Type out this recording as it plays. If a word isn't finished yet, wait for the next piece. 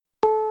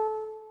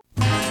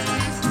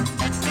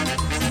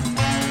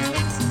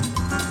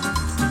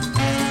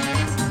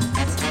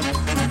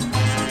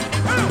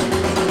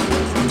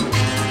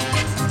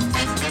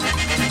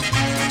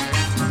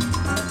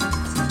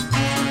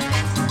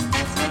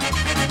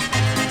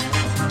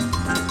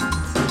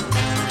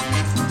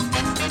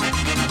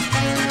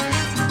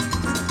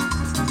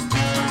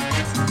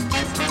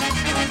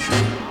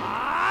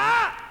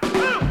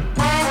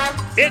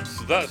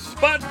the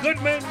Spud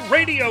Goodman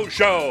Radio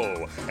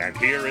Show. And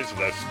here is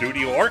the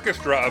studio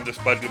orchestra of the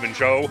Spud Goodman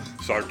Show,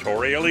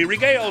 sartorially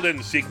regaled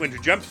in sequined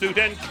jumpsuit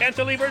and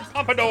cantilevered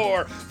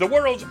pompadour, the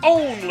world's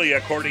only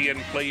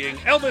accordion-playing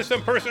Elvis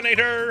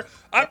impersonator,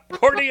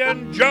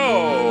 Accordion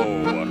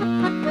Joe.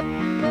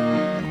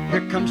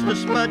 Here comes the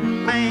Spud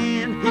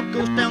Man, he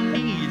goes down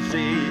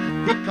easy.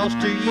 He calls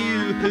to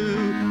you,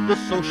 the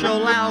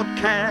social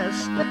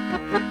outcast.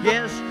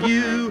 Yes,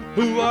 you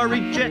who are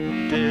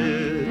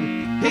rejected.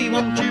 He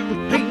wants you,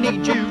 he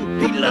needs you,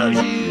 he loves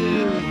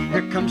you.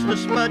 Here comes the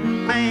Spud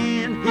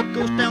Man, he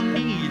goes down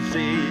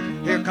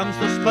easy. Here comes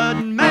the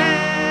Spud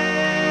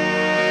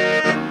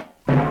Man.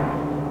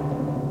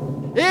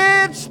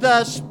 It's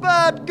the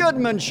Spud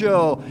Goodman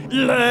Show.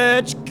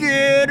 Let's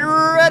get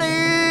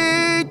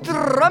ready to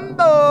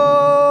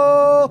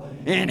rumble.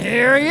 And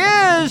here he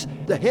is,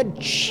 the head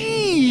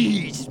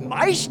cheese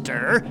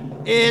meister.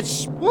 It's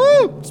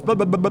Spud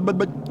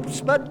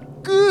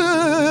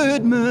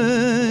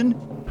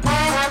Goodman.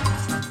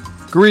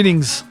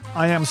 Greetings,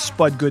 I am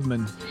Spud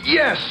Goodman.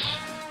 Yes!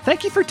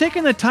 Thank you for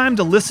taking the time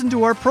to listen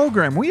to our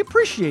program. We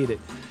appreciate it.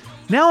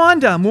 Now on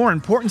to more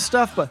important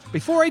stuff, but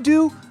before I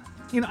do,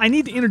 I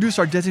need to introduce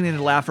our designated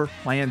laugher,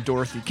 my Aunt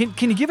Dorothy.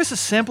 Can you give us a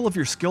sample of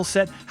your skill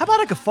set? How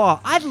about a guffaw?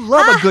 I'd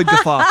love a good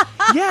guffaw.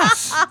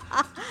 Yes.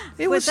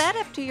 Was that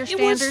up to your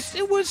standards?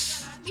 It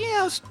was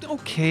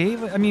okay.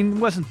 I mean, it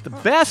wasn't the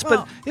best,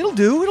 but it'll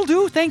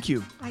do. Thank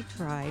you. I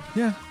tried.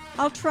 Yeah.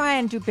 I'll try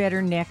and do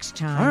better next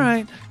time. All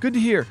right. Good to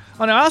hear.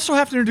 And I also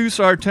have to introduce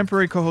our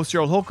temporary co-host,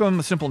 Gerald Holcomb.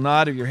 A simple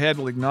nod of your head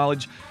will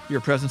acknowledge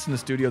your presence in the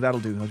studio. That'll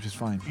do. That's just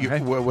fine.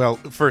 Okay? Well,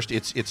 first,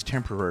 it's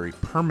temporary,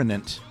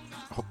 permanent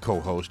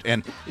co-host.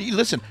 And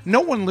listen, no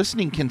one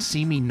listening can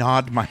see me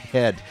nod my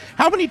head.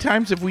 How many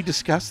times have we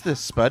discussed this,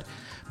 Spud?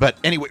 But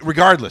anyway,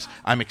 regardless,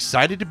 I'm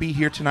excited to be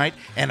here tonight,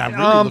 and I'm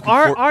really looking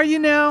forward... Are you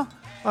now?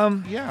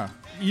 Yeah.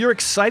 You're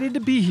excited to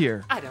be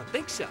here. I don't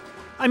think so.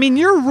 I mean,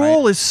 your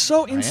role is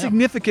so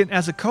insignificant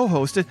as a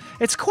co-host.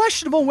 It's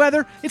questionable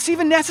whether it's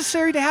even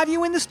necessary to have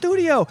you in the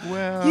studio.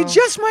 Well... You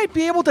just might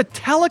be able to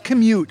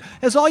telecommute,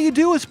 as all you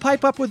do is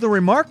pipe up with a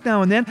remark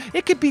now and then.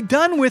 It could be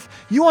done with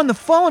you on the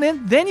phone,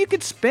 and then you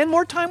could spend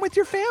more time with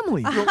your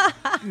family.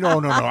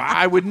 No.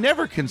 I would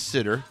never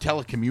consider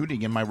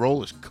telecommuting in my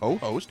role as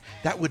co-host.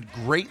 That would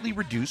greatly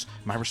reduce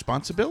my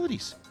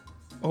responsibilities.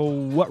 Oh,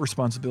 what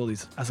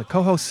responsibilities? As a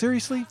co-host,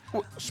 seriously?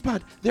 Well,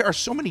 Spud, there are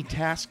so many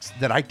tasks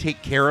that I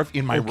take care of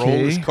in my role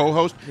as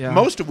co-host,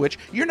 most of which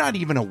you're not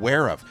even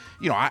aware of.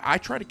 I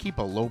try to keep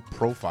a low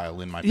profile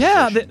in my position.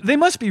 Yeah, they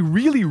must be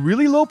really,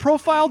 really low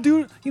profile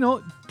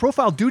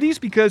duties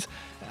because,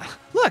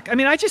 look, I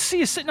mean, I just see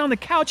you sitting on the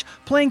couch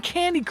playing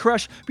Candy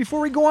Crush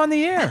before we go on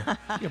the air.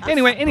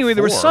 Anyway,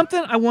 there was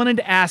something I wanted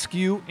to ask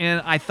you,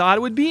 and I thought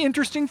it would be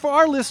interesting for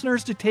our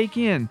listeners to take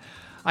in.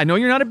 I know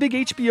you're not a big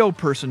HBO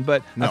person,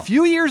 but a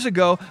few years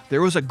ago,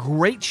 there was a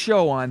great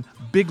show on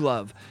Big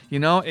Love.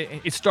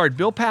 It starred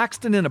Bill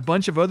Paxton and a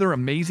bunch of other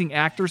amazing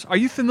actors. Are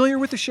you familiar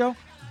with the show?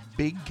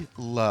 Big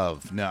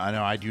Love. No,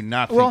 I do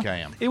not think I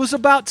am. It was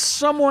about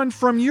someone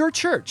from your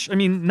church. I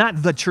mean,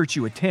 not the church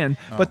you attend,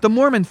 but the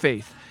Mormon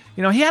faith.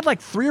 He had like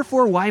 3 or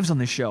 4 wives on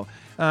the show.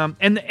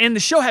 And the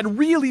show had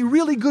really,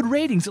 really good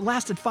ratings. It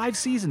lasted 5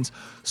 seasons.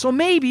 So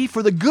maybe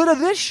for the good of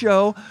this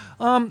show,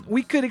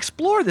 we could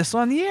explore this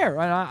on the air.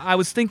 I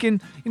was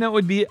thinking, it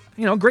would be,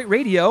 great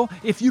radio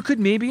if you could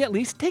maybe at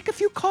least take a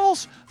few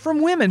calls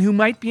from women who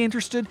might be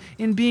interested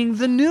in being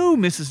the new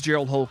Mrs.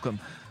 Gerald Holcomb.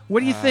 What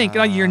do you think?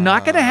 You're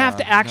not going to have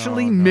to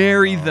actually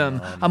marry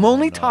them. I'm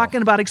only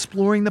talking about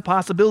exploring the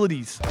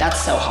possibilities.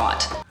 That's so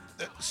hot.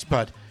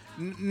 Spud,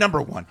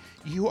 number one,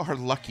 you are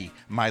lucky.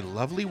 My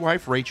lovely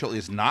wife, Rachel,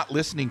 is not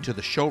listening to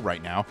the show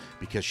right now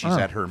because she's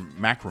at her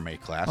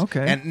macrame class.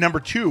 Okay. And number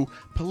two,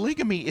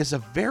 polygamy is a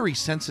very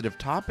sensitive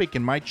topic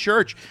in my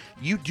church.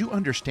 You do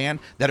understand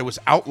that it was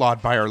outlawed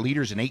by our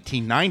leaders in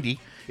 1890.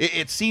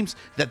 It seems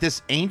that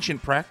this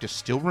ancient practice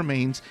still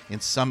remains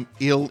in some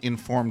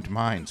ill-informed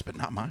minds, but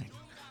not mine.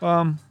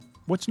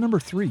 What's number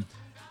 3?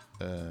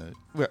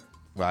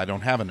 Well, I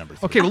don't have a number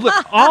 3. Okay, well,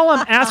 look, all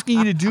I'm asking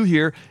you to do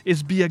here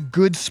is be a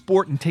good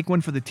sport and take one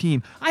for the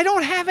team. I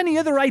don't have any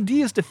other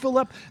ideas to fill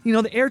up, the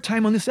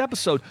airtime on this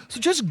episode, so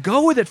just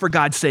go with it, for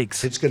God's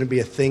sakes. It's going to be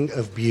a thing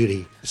of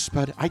beauty.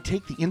 Spud, I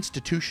take the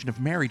institution of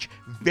marriage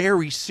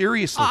very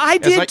seriously. I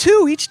did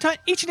too, each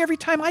and every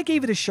time I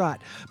gave it a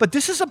shot. But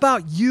this is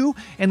about you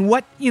and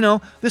what,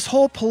 this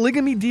whole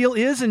polygamy deal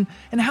is and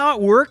how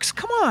it works.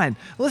 Come on,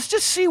 let's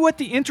just see what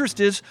the interest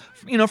is,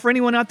 for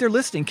anyone out there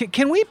listening.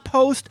 Can we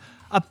post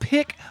a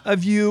pic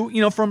of you,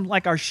 from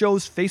like our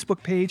show's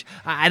Facebook page?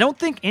 I don't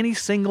think any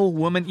single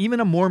woman, even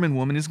a Mormon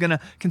woman, is going to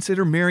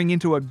consider marrying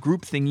into a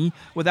group thingy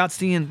without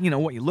seeing,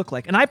 what you look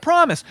like. And I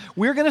promise,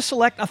 we're going to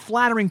select a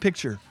flattering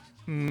picture.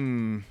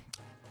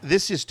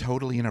 This is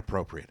totally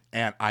inappropriate,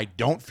 and I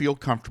don't feel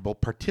comfortable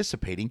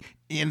participating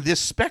in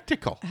this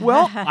spectacle.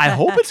 Well, I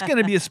hope it's going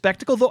to be a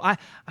spectacle, though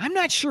I'm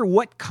not sure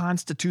what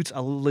constitutes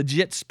a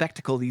legit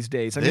spectacle these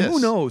days. I mean, who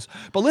knows?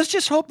 But let's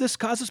just hope this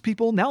causes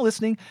people now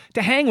listening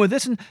to hang with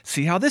us and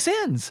see how this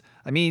ends.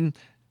 I mean,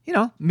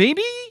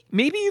 maybe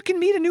you can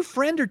meet a new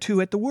friend or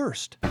two at the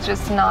worst. It's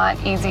just not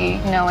easy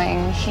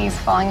knowing he's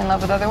falling in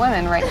love with other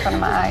women right in front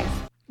of my eyes.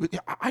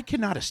 I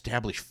cannot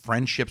establish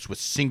friendships with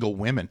single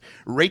women.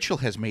 Rachel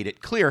has made it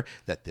clear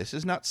that this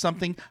is not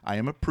something I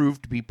am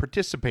approved to be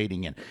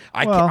participating in.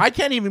 I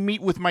can't even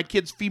meet with my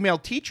kids' female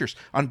teachers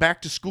on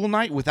back-to-school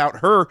night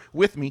without her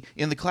with me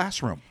in the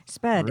classroom.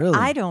 Spud, Really?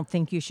 I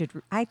think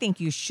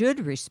you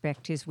should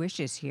respect his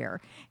wishes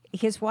here.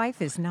 His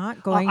wife is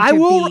not going to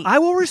be... I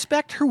will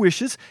respect her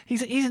wishes.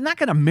 He's not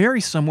going to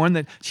marry someone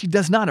that she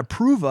does not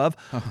approve of.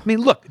 I mean,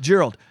 look,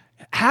 Gerald,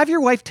 have your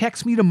wife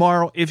text me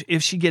tomorrow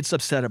if she gets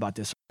upset about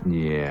this.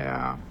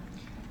 Yeah.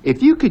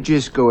 If you could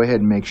just go ahead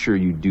and make sure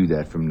you do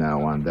that from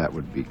now on, that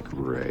would be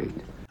great.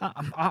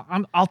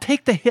 I'll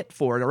take the hit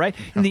for it, all right?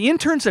 And the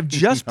interns have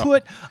just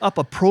put up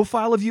a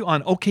profile of you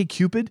on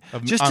OkCupid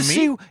just to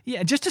see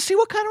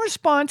what kind of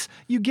response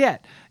you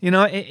get.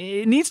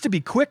 It needs to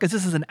be quick because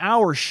this is an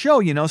hour show,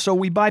 so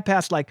we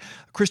bypassed like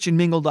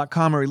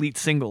ChristianMingle.com or Elite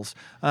Singles.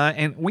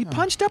 And we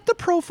punched up the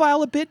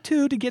profile a bit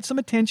too to get some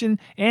attention,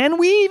 and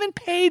we even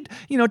paid,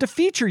 to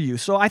feature you.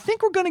 So I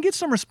think we're going to get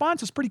some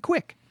responses pretty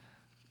quick.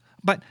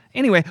 But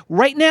anyway,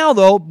 right now,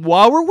 though,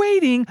 while we're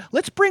waiting,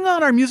 let's bring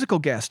on our musical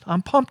guest.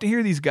 I'm pumped to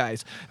hear these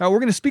guys. We're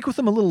going to speak with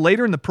them a little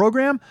later in the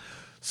program.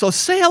 So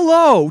say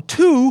hello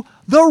to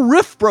the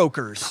Riff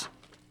Brokers.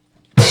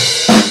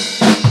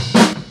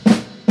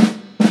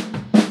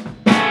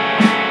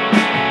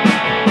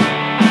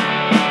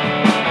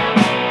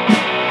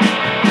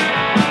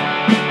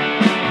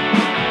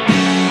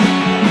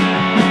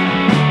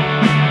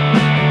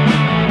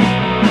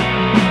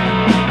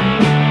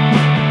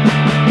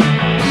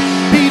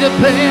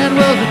 Pan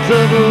was a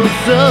troubled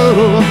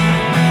soul.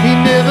 He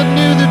never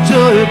knew the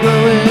joy of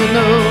growing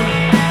old.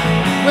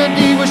 When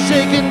he was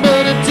shaken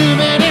but in too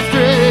many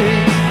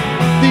strays,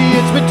 the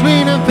itch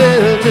between them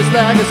felt just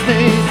like a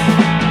sneeze.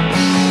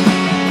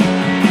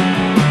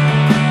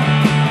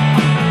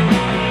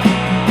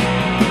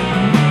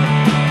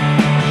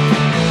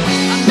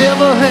 I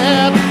never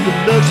had the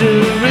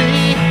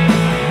luxury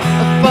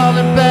of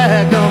falling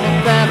back on my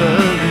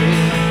family.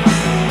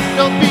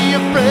 Don't be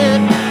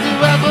afraid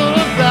to ask for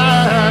a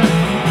ride.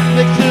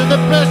 Make sure the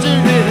pressure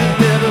is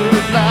never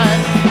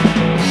applied.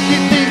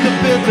 You think the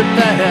bills will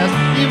last,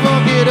 you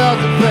won't get off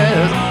the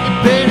fast. Your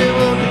pain it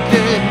won't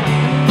decay.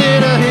 And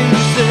then I hear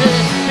you say,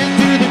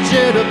 into the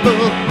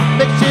charitable.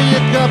 Make sure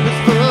your cup is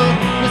full.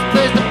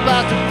 Misplaced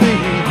apostrophe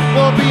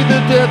won't be the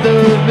death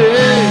of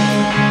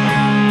me.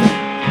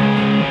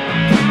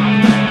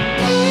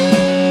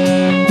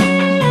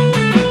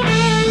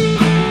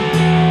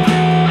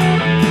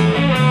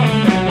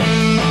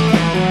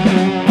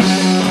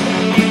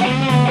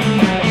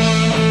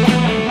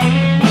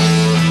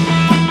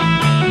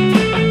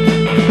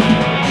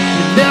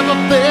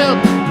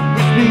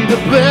 The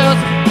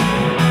best,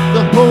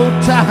 the whole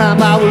time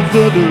I was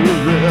under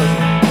arrest.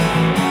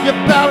 Your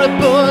Bowery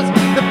boys,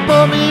 they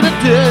bore me to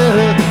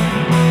death.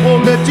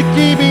 Won't let you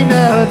keep me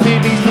now, need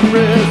me some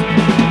rest.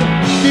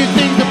 You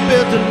think the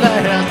best will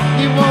last,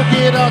 you won't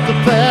get off so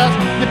fast.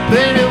 Your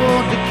pain it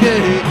won't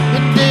decay.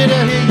 And then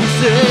I hear you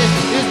say,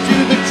 it's to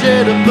the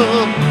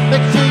charitable.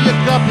 Make sure your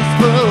cup is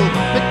full.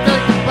 Make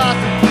that the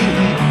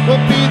possibility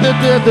won't be the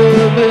death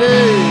of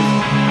me.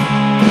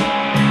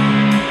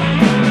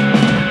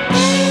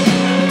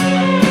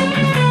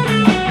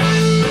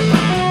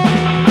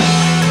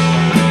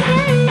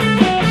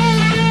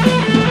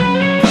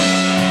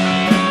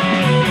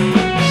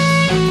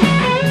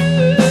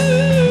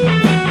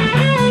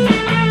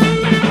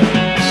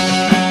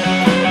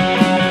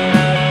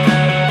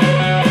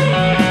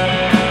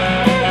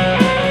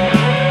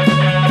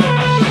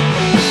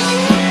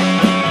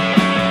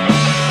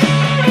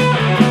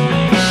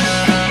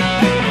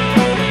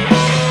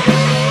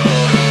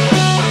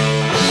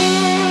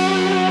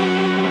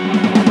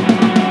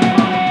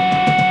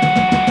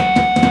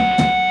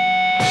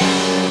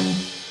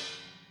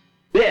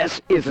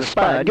 Is the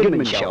Spud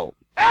Goodman Show.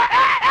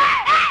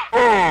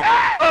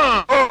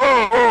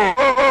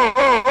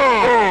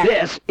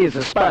 This is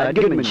the Spud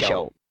Goodman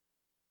Show.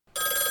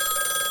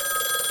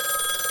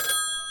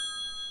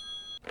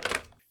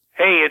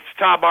 Hey, it's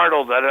Tom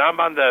Arnold, and I'm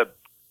on the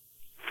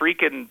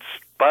freaking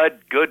Spud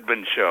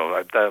Goodman Show.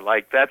 Is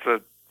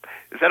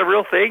that a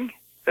real thing?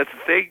 That's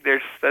a thing?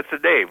 That's a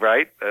name,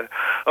 right?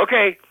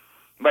 Okay,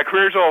 my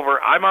career's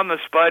over. I'm on the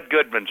Spud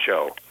Goodman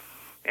Show.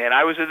 And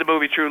I was in the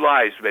movie True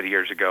Lies many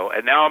years ago,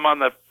 and now I'm on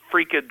the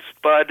freaking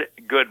Spud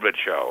Goodman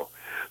Show.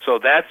 So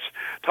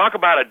talk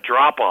about a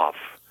drop-off.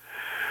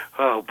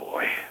 Oh,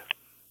 boy.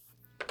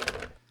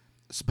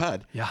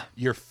 Spud, yeah.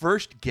 Your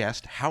first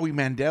guest, Howie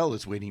Mandel,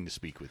 is waiting to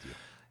speak with you.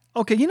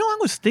 Okay, I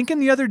was thinking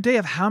the other day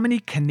of how many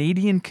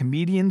Canadian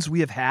comedians we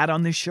have had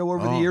on this show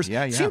over the years.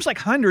 Yeah. Seems like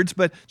hundreds,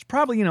 but it's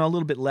probably, a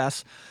little bit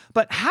less.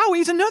 But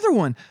Howie's another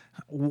one.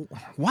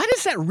 Why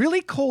does that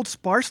really cold,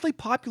 sparsely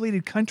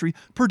populated country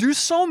produce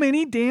so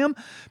many damn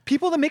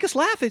people that make us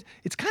laugh?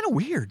 It's kind of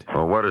weird.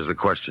 Well, what is the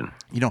question?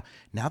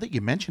 Now that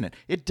you mention it,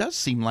 it does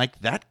seem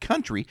like that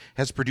country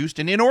has produced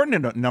an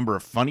inordinate number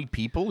of funny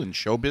people in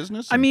show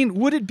business. I mean,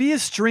 would it be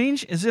as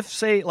strange as if,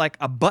 say, like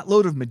a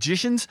buttload of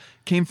magicians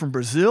came from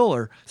Brazil,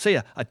 or, say,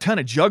 a ton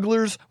of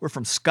jugglers were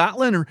from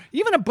Scotland, or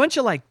even a bunch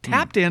of, like,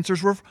 tap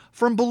dancers were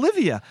from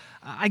Bolivia?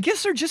 I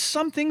guess there are just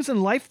some things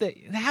in life that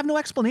have no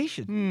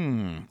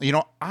explanation.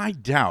 I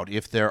doubt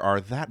if there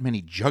are that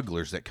many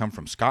jugglers that come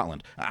from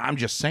Scotland. I'm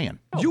just saying.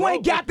 You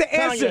ain't got the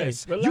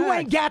answers. You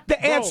ain't got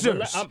the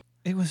answers.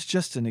 It was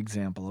just an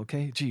example,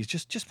 okay? Geez,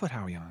 just put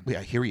Howie on.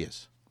 Yeah, here he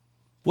is.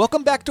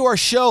 Welcome back to our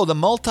show, the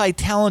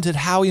multi-talented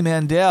Howie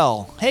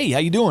Mandel. Hey, how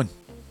you doing?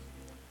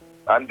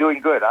 I'm doing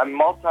good. I'm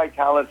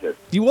multi-talented.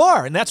 You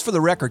are, and that's for the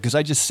record because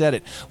I just said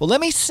it. Well,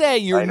 let me say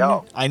I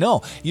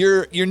know.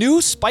 Your new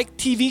Spike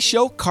TV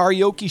show,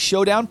 Karaoke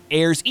Showdown,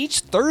 airs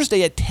each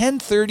Thursday at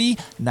 10:30,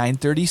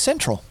 9:30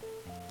 Central.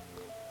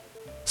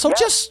 So what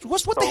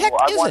the heck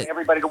is it? I want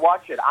everybody to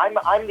watch it.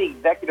 I'm the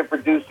executive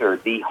producer.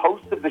 The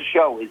host of the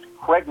show is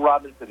Craig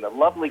Robinson, the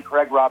lovely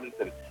Craig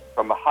Robinson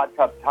from the Hot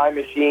Tub Time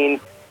Machine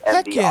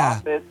and The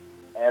Office.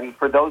 And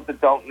for those that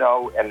don't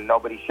know, and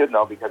nobody should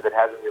know because it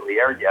hasn't really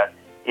aired yet,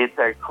 it's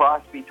a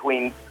cross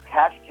between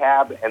Cash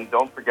Cab and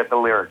Don't Forget the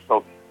Lyrics.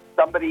 So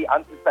somebody,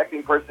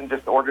 unsuspecting person,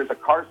 just orders a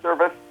car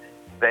service.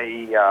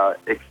 They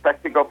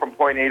expect to go from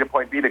point A to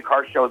point B. The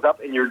car shows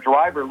up, and your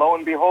driver, lo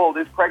and behold,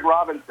 is Craig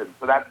Robinson.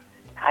 So that's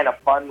kind of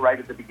fun right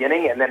at the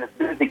beginning. And then as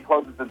soon as he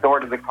closes the door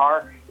to the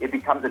car, it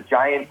becomes a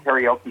giant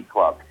karaoke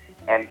club.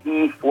 And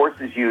he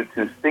forces you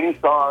to sing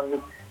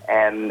songs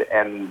and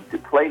to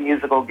play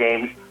musical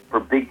games for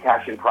big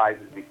cash and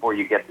prizes before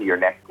you get to your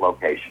next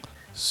location.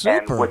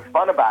 Super. And what's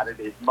fun about it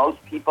is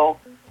most people,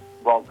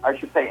 well, I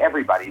should say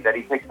everybody that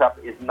he picks up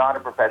is not a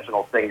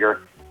professional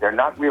singer. They're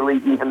not really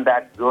even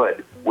that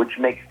good, which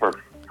makes for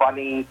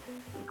funny,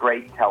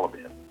 great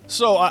television.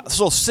 So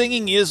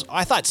singing is,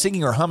 I thought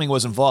singing or humming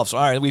was involved. So,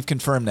 all right, we've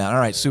confirmed that. All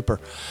right, super.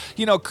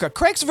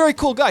 Craig's a very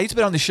cool guy. He's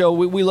been on the show.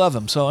 We love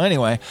him. So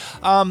anyway,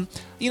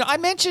 I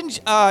mentioned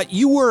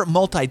you were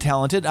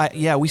multi-talented.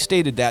 We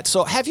stated that.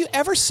 So have you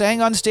ever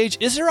sang on stage?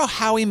 Is there a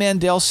Howie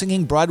Mandel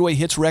singing Broadway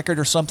hits record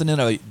or something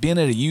been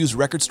at a used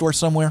record store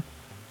somewhere?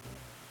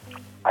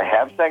 I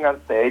have sang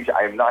on stage.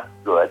 I am not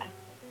good.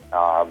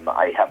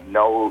 I have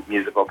no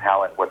musical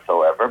talent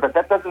whatsoever, but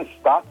that doesn't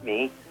stop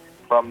me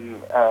from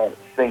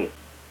singing.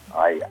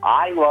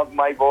 I love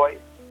my voice,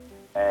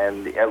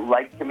 and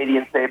like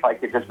comedians say, if I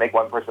could just make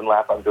one person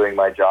laugh, I'm doing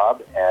my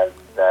job. And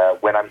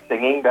when I'm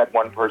singing, that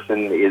one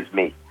person is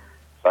me.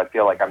 So I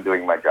feel like I'm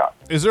doing my job.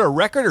 Is there a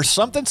record or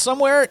something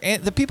somewhere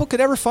that people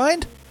could ever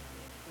find?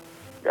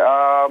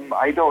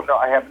 I don't know.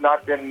 I have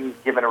not been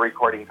given a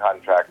recording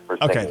contract for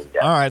singing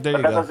yet. All right, there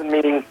you go.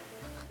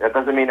 That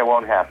doesn't mean it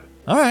won't happen.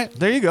 All right,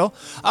 there you go.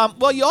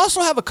 Well, you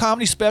also have a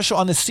comedy special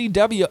on the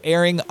CW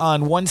airing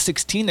on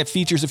 1/16 that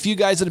features a few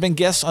guys that have been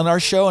guests on our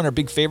show and are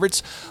big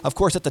favorites. Of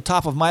course, at the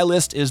top of my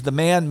list is the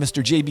man,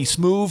 Mr. J.B.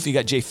 Smoove. You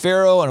got Jay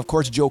Farrow and, of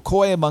course, Joe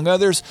Coy, among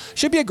others.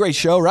 Should be a great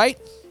show, right?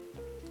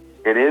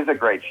 It is a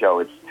great show.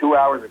 It's 2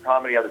 hours of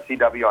comedy on the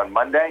CW on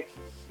Monday.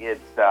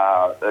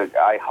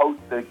 I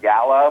host the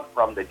gala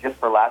from the Just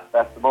for Laughs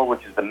Festival,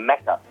 which is the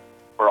mecca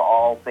for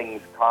all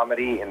things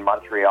comedy in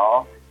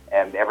Montreal.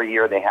 And every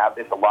year they have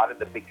this. A lot of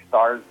the big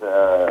stars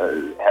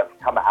have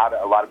come out.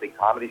 A lot of big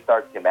comedy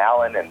stars, Tim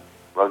Allen and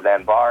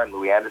Roseanne Barr and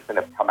Louis Anderson,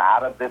 have come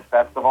out of this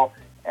festival.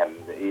 And,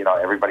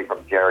 everybody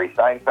from Jerry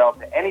Seinfeld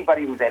to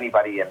anybody who's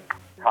anybody in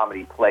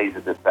comedy plays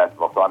at this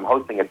festival. So I'm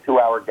hosting a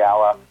 2-hour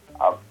gala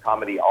of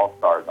Comedy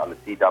All-Stars on the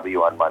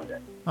CW on Monday.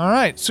 All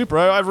right, super.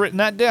 I've written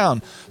that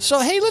down. So,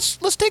 hey, let's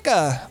take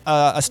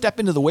a step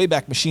into the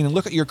Wayback Machine and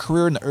look at your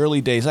career in the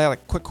early days. I have a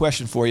quick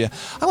question for you.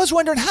 I was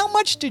wondering, how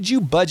much did you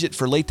budget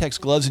for latex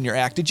gloves in your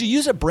act? Did you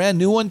use a brand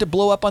new one to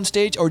blow up on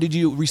stage, or did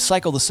you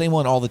recycle the same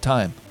one all the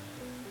time?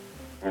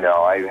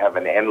 No, I have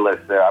an endless,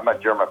 I'm a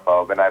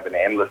germaphobe, and I have an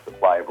endless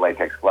supply of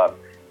latex gloves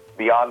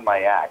beyond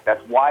my act.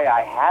 That's why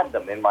I had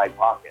them in my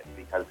pocket,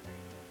 because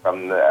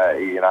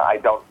I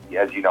don't,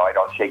 as you know, I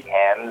don't shake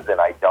hands,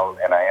 and I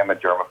am a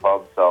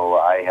germaphobe, so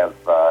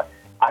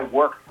I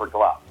work for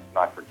gloves,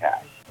 not for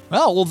cash.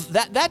 Well,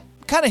 that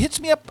kind of hits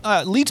me up,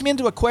 leads me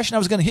into a question I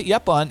was going to hit you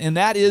up on, and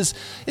that is,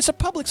 it's a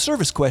public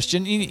service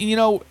question.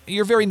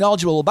 You're very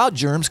knowledgeable about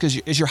germs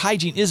because your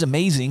hygiene is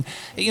amazing.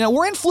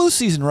 We're in flu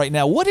season right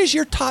now. What is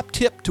your top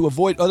tip to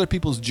avoid other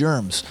people's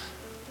germs?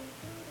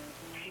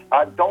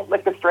 Don't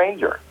lick a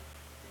stranger.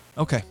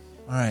 Okay.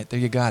 All right, there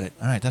you got it.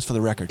 All right, that's for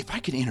the record. If I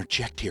could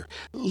interject here,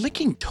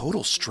 licking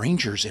total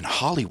strangers in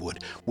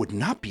Hollywood would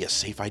not be a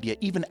safe idea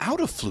even out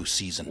of flu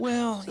season.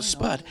 Well,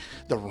 Spud,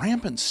 the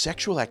rampant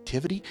sexual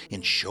activity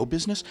in show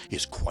business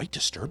is quite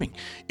disturbing.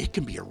 It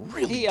can be a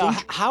really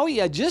dangerous...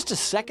 Howie, just a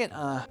second.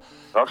 Okay.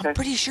 I'm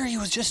pretty sure he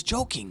was just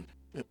joking.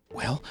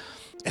 Well,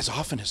 as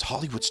often as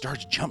Hollywood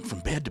stars jump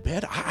from bed to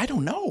bed, I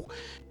don't know.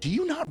 Do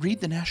you not read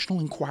the National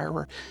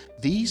Enquirer?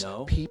 These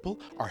people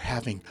are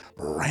having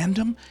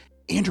random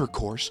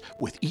intercourse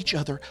with each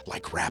other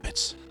like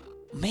rabbits.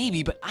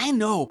 Maybe, but I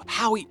know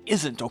Howie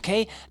isn't,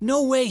 okay?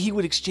 No way he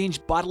would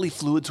exchange bodily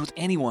fluids with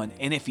anyone,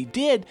 and if he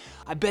did,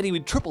 I bet he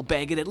would triple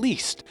bag it at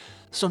least.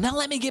 So now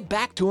let me get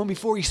back to him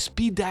before he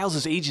speed dials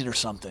his agent or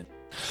something.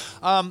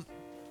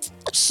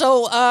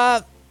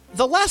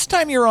 The last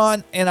time you're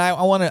on, and I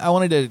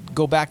wanted to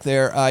go back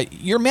there.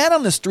 Your Man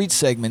on the Street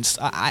segments,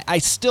 I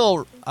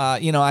still,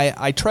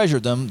 I treasure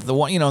them. The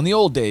one, in the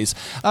old days.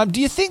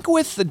 Do you think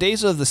with the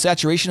days of the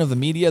saturation of the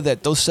media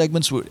that those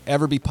segments would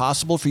ever be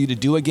possible for you to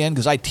do again?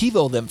 Because I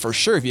TiVo them for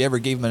sure if you ever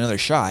gave them another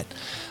shot.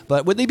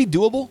 But would they be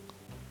doable?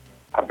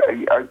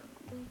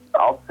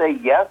 I'll say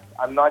yes.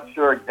 I'm not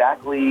sure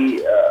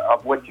exactly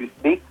of what you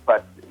speak,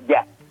 but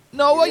yes.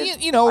 No, well,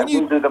 I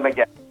will do them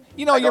again.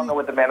 I don't know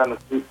what the Man on the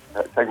Street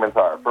segments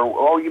are.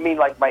 You mean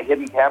like my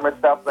hidden camera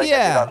stuff like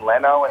I did on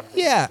Leno?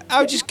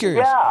 I was just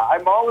curious. Yeah,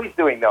 I'm always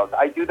doing those.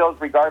 I do those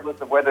regardless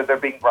of whether they're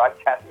being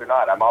broadcast or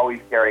not. I'm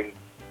always carrying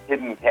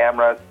hidden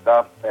camera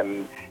stuff,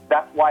 and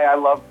that's why I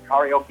love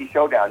Karaoke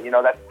Showdown.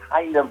 That's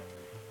kind of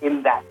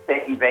in that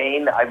same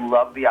vein. I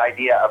love the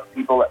idea of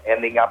people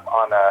ending up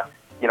on a,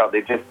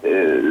 they just,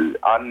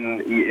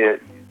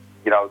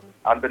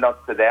 unbeknownst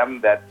to them,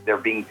 that they're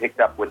being picked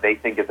up what they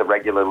think is a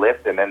regular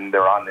lift, and then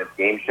they're on this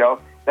game show.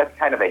 That's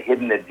kind of a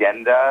hidden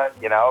agenda,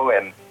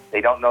 and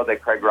they don't know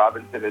that Craig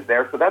Robinson is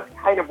there. So that's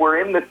kind of, we're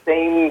in the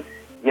same,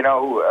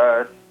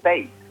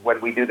 space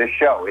when we do this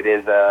show. It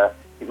is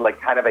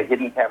like kind of a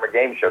hidden camera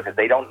game show because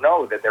they don't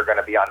know that they're going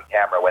to be on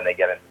camera when they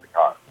get into the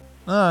car.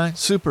 All right,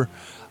 super.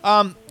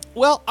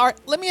 Well,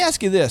 let me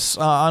ask you this.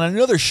 On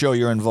another show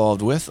you're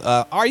involved with,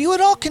 are you at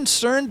all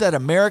concerned that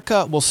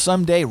America will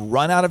someday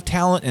run out of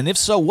talent? And if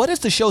so, what is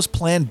the show's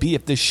plan B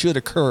if this should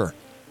occur?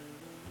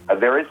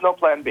 There is no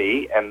plan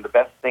B, and the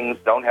best things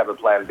don't have a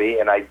plan B,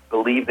 and I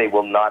believe they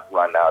will not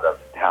run out of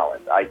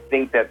talent. I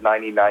think that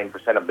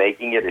 99% of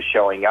making it is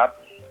showing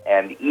up,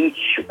 and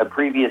each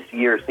previous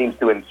year seems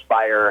to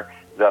inspire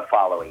the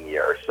following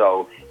year.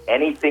 So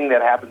anything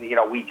that happens,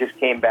 we just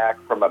came back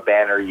from a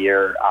banner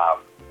year.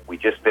 We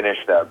just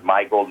finished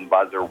My Golden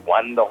Buzzer,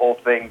 won the whole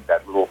thing.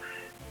 That little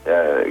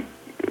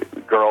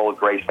girl,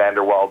 Grace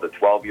Vanderwall, the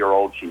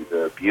 12-year-old, she's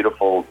a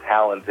beautiful,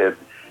 talented.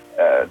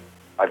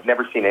 I've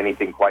never seen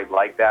anything quite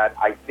like that.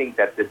 I think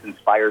that this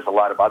inspires a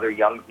lot of other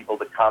young people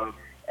to come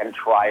and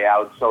try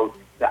out. So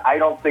I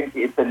don't think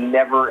it's a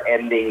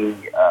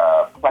never-ending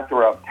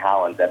plethora of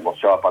talent that will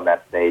show up on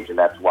that stage, and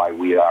that's why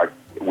we are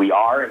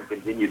and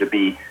continue to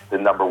be the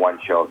number one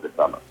show of the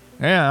summer.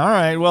 Yeah, all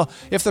right. Well,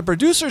 if the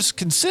producers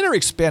consider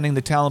expanding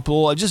the talent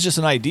pool, just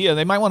an idea,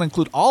 they might want to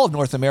include all of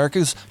North America,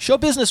 because show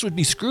business would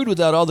be screwed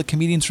without all the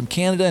comedians from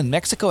Canada, and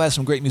Mexico has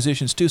some great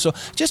musicians too. So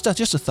just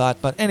a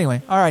thought. But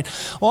anyway, all right.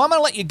 Well, I'm going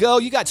to let you go.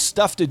 You got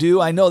stuff to do.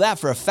 I know that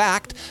for a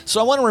fact.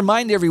 So I want to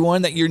remind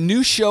everyone that your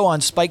new show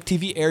on Spike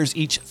TV airs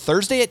each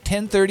Thursday at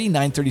 10:30,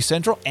 9:30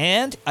 Central.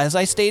 And as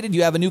I stated,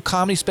 you have a new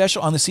comedy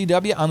special on the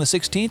CW on the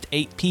 16th,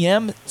 8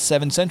 p.m.,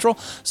 7 Central.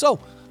 So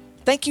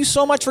thank you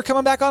so much for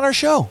coming back on our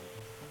show.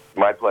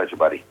 My pleasure,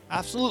 buddy.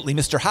 Absolutely,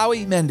 Mr.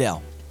 Howie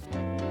Mandel.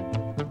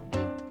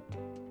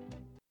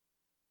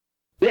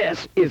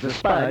 This is the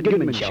Spud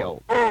Goodman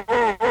Show.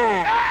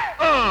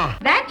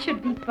 That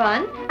should be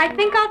fun. I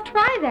think I'll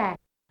try that.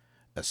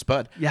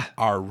 Spud,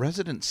 our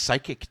resident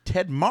psychic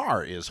Ted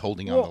Marr is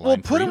holding on the line. Well,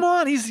 put him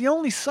on. He's the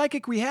only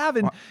psychic we have,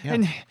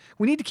 and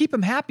we need to keep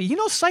him happy.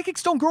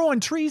 psychics don't grow on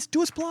trees.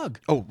 Do his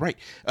plug. Oh, right.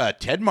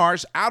 Ted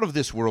Marr's Out of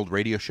This World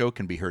radio show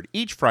can be heard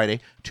each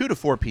Friday, 2 to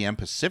 4 p.m.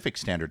 Pacific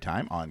Standard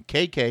Time on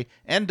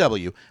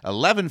KKNW,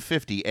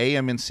 1150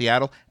 a.m. in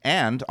Seattle,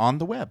 and on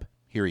the web.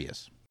 Here he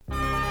is.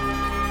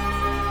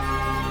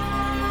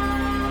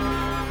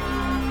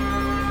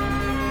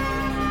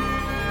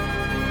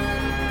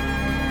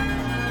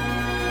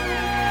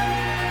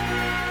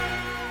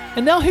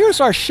 And now here's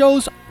our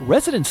show's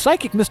resident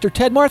psychic, Mr.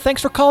 Ted Marr.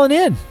 Thanks for calling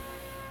in.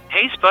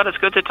 Hey, Spud. It's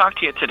good to talk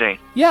to you today.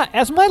 Yeah,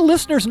 as my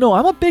listeners know,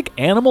 I'm a big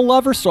animal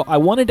lover, so I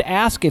wanted to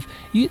ask if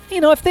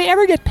if they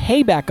ever get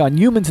payback on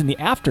humans in the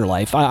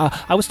afterlife.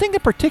 I was thinking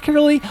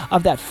particularly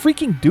of that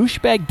freaking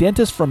douchebag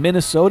dentist from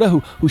Minnesota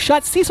who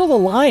shot Cecil the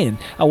lion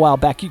a while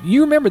back.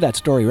 You remember that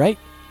story, right?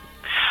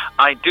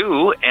 I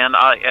do, and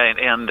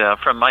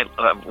from my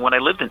when I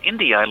lived in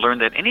India, I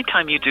learned that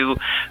anytime you do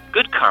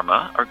good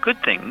karma or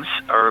good things,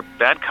 or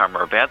bad karma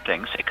or bad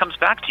things, it comes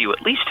back to you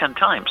at least 10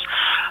 times.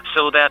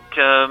 So that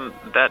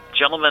that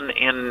gentleman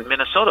in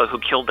Minnesota who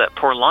killed that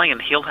poor lion,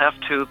 he'll have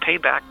to pay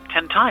back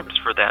 10 times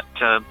for that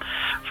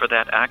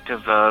act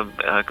of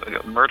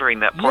murdering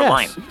that poor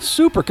lion.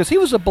 Super, because he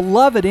was a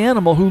beloved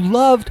animal who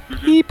loved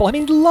people. I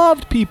mean,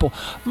 loved people.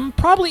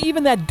 Probably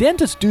even that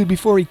dentist dude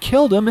before he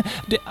killed him.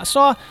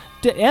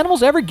 Did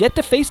animals ever get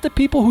to face the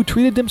people who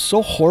treated them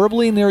so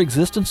horribly in their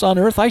existence on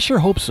Earth? I sure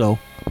hope so.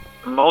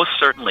 Most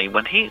certainly.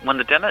 When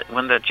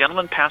the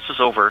gentleman passes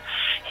over,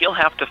 he'll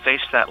have to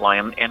face that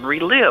lion and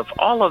relive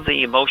all of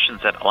the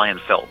emotions that lion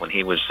felt when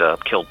he was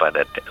killed by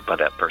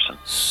that person.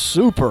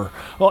 Super.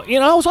 Well,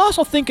 I was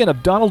also thinking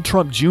of Donald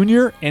Trump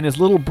Jr. and his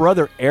little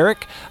brother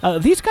Eric.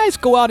 These guys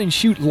go out and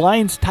shoot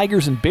lions,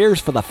 tigers, and bears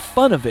for the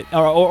fun of it,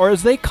 or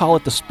as they call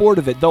it, the sport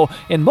of it. Though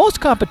in most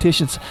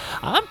competitions,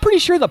 I'm pretty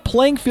sure the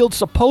playing field's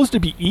supposed to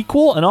be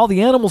equal, and all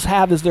the animals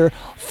have is their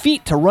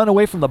feet to run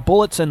away from the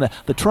bullets, and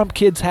the Trump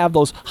kids have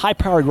those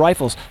high-powered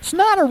rifles. It's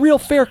not a real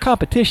fair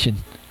competition.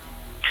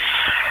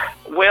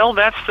 Well,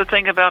 that's the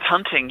thing about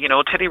hunting.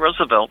 Teddy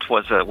Roosevelt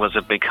was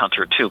a big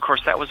hunter too. Of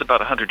course, that was about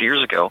 100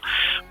 years ago.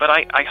 But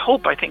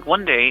I think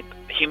one day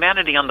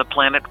humanity on the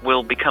planet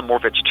will become more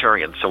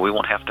vegetarian, so we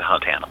won't have to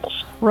hunt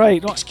animals.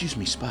 Right. Excuse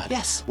me, Spud.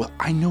 Yes. Well,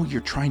 I know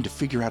you're trying to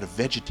figure out a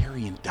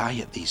vegetarian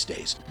diet these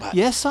days, but...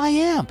 Yes, I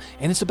am.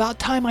 And it's about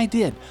time I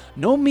did.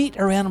 No meat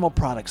or animal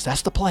products.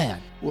 That's the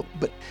plan. Well,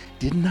 but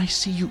didn't I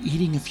see you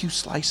eating a few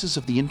slices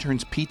of the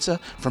intern's pizza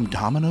from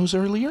Domino's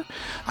earlier?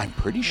 I'm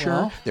pretty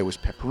sure there was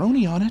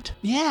pepperoni on it.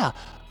 Yeah,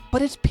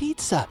 but it's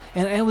pizza,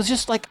 and it was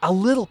just like a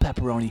little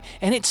pepperoni,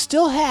 and it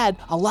still had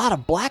a lot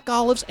of black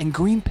olives and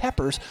green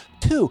peppers,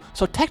 too.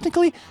 So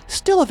technically,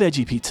 still a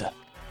veggie pizza.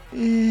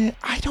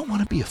 I don't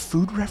want to be a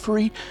food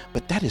referee,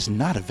 but that is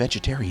not a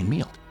vegetarian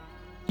meal.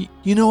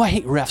 I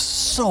hate refs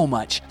so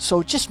much,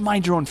 so just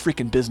mind your own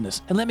freaking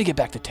business, and let me get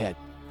back to Ted.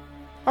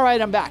 All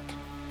right, I'm back.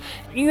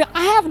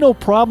 I have no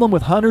problem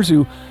with hunters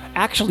who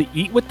actually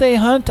eat what they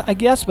hunt, I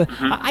guess, but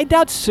I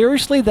doubt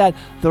seriously that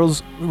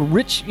those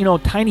rich,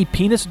 tiny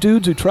penis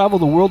dudes who travel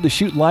the world to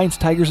shoot lions,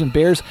 tigers, and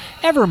bears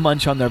ever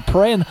munch on their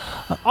prey. And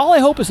all I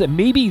hope is that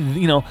maybe,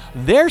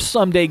 they're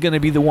someday going to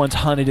be the ones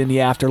hunted in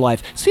the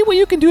afterlife. See what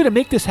you can do to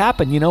make this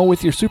happen,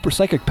 with your super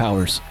psychic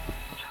powers.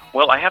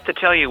 Well, I have to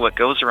tell you, what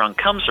goes around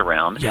comes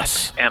around.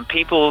 Yes. And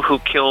people who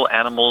kill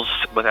animals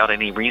without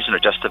any reason or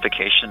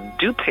justification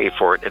do pay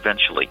for it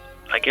eventually.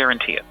 I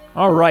guarantee it.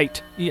 All right.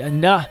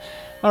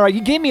 All right,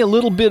 you gave me a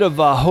little bit of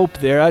hope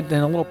there and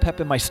a little pep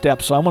in my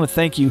step, so I want to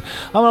thank you.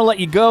 I'm going to let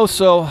you go,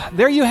 so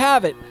there you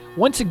have it.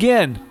 Once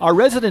again, our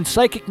resident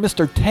psychic,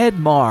 Mr. Ted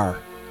Marr.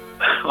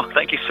 Well,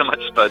 thank you so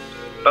much, Spud.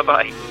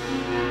 Bye-bye.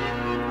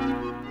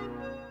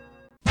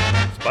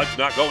 Spud's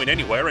not going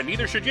anywhere, and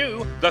neither should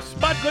you. The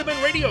Spud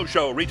Goodman Radio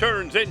Show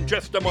returns in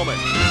just a moment.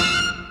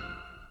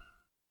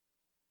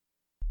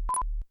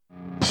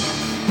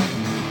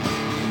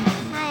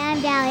 Hi,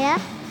 I'm Dahlia.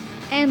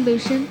 And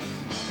Lucian.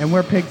 And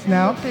we're Pig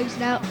Snout. Pig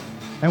Snout.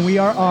 And we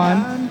are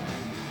on.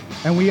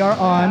 And we are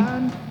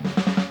on.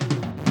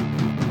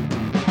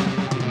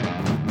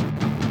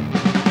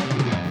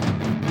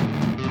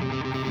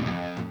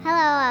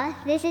 Hello,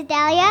 this is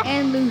Dahlia.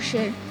 And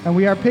Lucian. And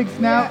we are Pig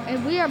Snout.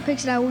 And we are Pig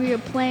Snout. We are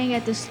playing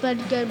at the Spud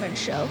Goodman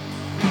Show.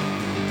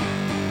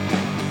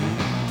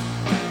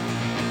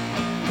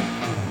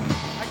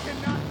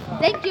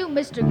 Thank you,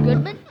 Mr.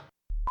 Goodman.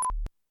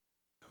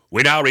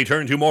 We now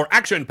return to more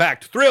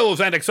action-packed thrills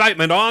and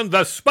excitement on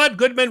the Spud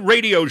Goodman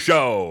Radio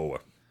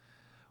Show.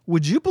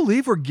 Would you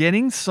believe we're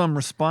getting some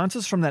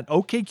responses from that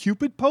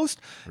OkCupid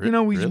post?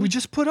 We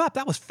just put up.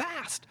 That was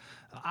fast.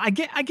 I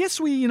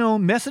guess we,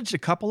 messaged a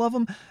couple of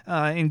them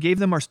and gave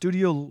them our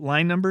studio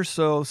line numbers,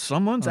 so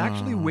someone's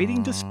actually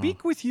waiting to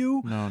speak with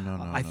you. No.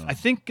 I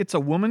think it's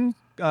a woman.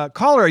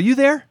 Caller, are you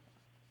there?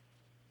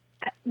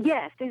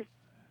 Yes. Is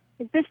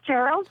this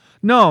Gerald?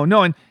 No,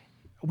 and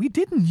we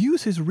didn't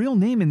use his real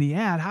name in the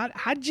ad.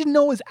 How did you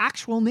know his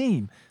actual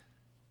name?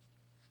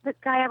 The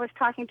guy I was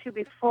talking to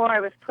before I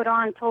was put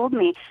on told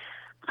me.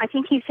 I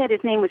think he said his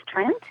name was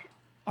Trent.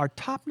 Our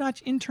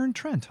top-notch intern,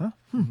 Trent, huh?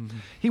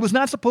 He was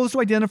not supposed to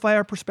identify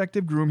our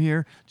prospective groom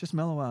here. Just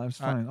mellow out. It's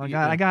fine.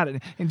 I got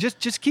it. And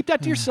just keep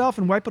that to yourself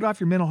and wipe it off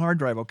your mental hard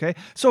drive, okay?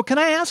 So can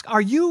I ask, are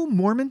you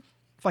Mormon,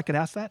 if I could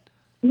ask that?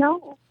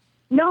 No,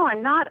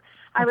 I'm not.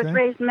 I was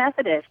raised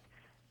Methodist.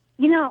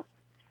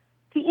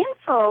 The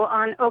info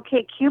on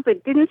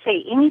OkCupid didn't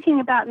say anything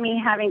about me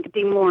having to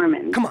be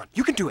Mormon. Come on,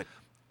 you can do it.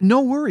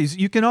 No worries.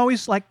 You can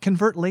always,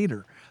 convert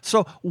later.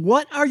 So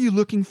what are you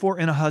looking for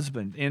in a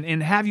husband?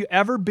 And have you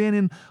ever been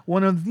in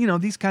one of,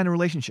 these kind of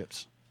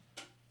relationships?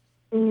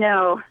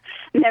 No,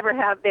 never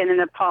have been in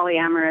a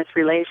polyamorous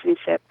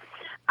relationship.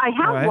 I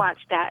have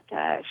watched that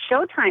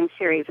Showtime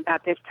series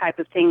about this type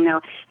of thing, though,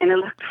 and it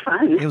looked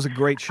fun. It was a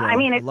great show. I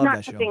mean, it's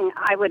not something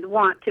I would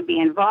want to be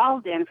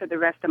involved in for the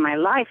rest of my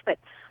life, but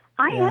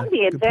I am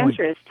the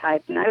adventurous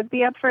type, and I would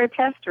be up for a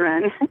test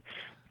run.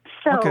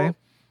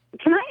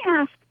 Can I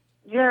ask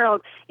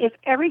Gerald if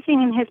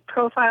everything in his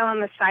profile on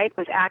the site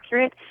was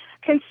accurate?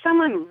 Can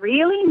someone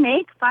really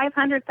make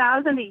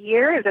 $500,000 a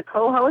year as a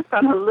co-host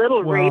on a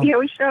little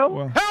radio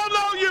show? Hell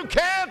no, you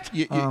can't!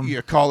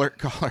 You caller,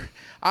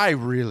 I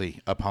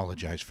really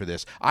apologize for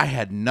this. I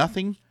had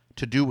nothing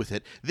to do with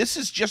it. This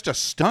is just a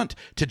stunt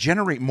to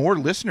generate more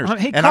listeners.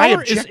 Hey, and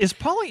caller, is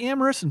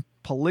polyamorous and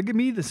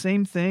polygamy the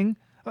same thing?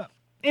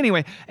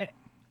 Anyway,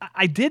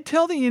 I did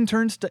tell the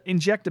interns to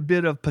inject a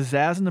bit of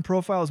pizzazz in the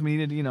profiles. We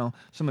needed,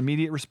 some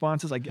immediate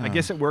responses. I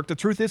guess it worked. The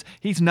truth is,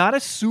 he's not a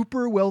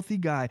super wealthy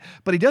guy,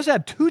 but he does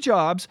have 2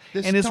 jobs,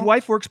 and his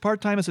wife works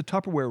part-time as a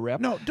Tupperware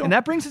rep. And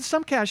that brings in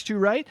some cash too,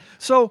 right?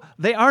 So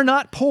they are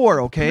not poor,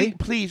 okay?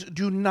 Please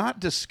do not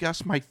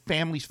discuss my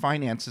family's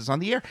finances on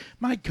the air.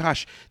 My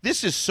gosh,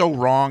 this is so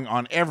wrong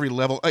on every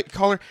level.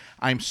 Caller,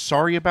 I'm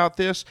sorry about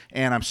this,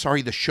 and I'm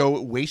sorry the show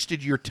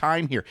wasted your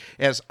time here,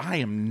 as I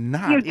am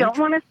not... You don't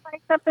want to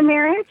spice up the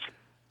marriage?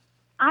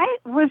 I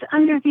was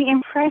under the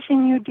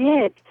impression you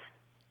did.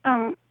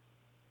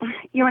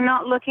 You're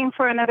not looking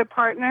for another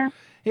partner?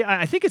 Yeah,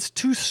 I think it's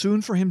too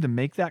soon for him to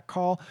make that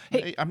call.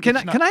 Hey, can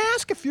I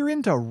ask if you're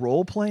into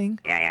role playing?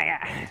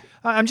 Yeah.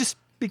 I'm just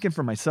speaking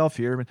for myself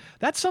here, but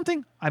that's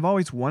something I've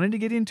always wanted to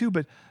get into,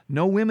 but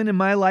no women in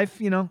my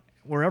life,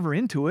 were ever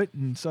into it,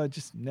 and so I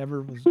just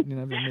never made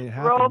it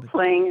happen. Role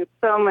playing is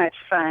so much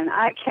fun.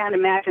 I can't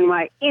imagine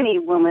why any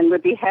woman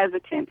would be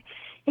hesitant.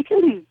 It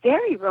can be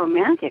very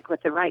romantic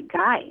with the right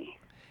guy.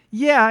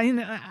 Yeah, and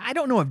I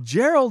don't know if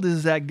Gerald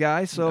is that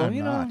guy, so,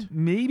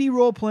 maybe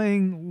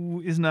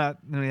role-playing is not...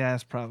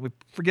 that's probably...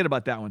 Forget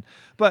about that one.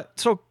 But,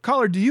 so,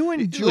 caller, do you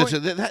enjoy...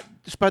 Listen,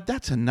 Spud,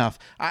 that's enough.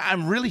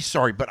 I'm really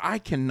sorry, but I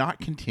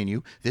cannot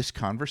continue this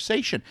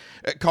conversation.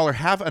 Caller,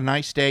 have a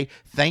nice day.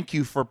 Thank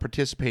you for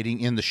participating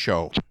in the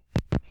show.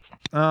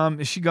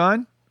 Is she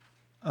gone?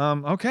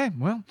 Okay,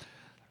 well...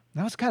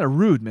 That was kind of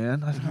rude,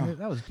 man.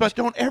 But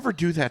don't ever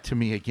do that to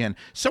me again.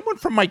 Someone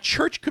from my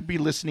church could be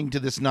listening to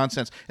this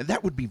nonsense, and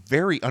that would be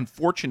very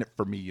unfortunate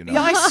for me,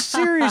 Yeah, I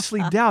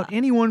seriously doubt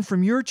anyone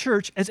from your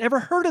church has ever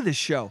heard of this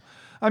show.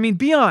 I mean,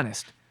 be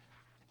honest.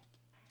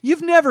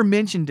 You've never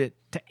mentioned it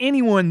to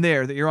anyone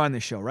there that you're on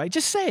this show, right?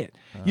 Just say it.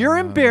 You're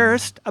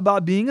embarrassed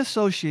about being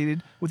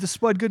associated with the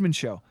Spud Goodman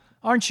Show,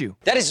 aren't you?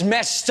 That is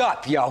messed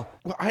up, yo.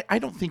 Well, I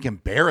don't think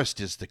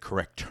embarrassed is the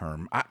correct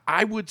term.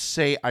 I would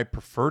say I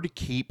prefer to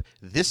keep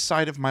this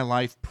side of my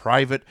life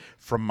private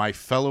from my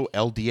fellow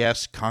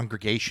LDS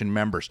congregation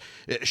members.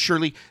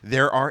 Surely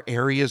there are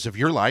areas of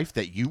your life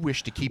that you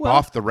wish to keep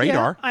off the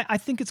radar. Yeah, I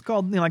think it's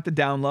called like the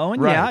down low.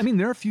 And right.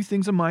 there are a few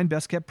things of mine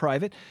best kept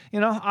private.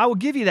 I will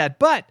give you that.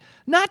 But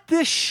not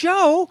this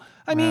show.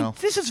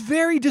 This is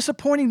very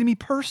disappointing to me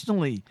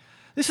personally.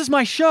 This is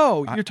my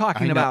show you're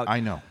talking about. I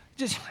know.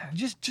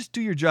 Just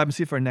do your job and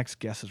see if our next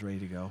guest is ready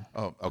to go.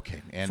 Oh,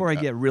 okay. And, before I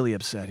get really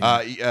upset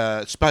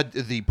here. Spud,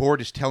 the board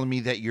is telling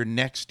me that your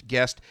next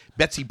guest,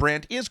 Betsy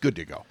Brandt, is good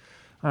to go.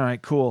 All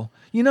right, cool.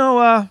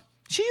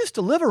 She used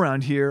to live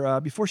around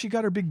here before she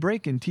got her big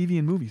break in TV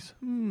and movies.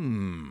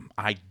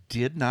 I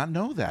did not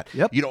know that.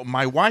 Yep.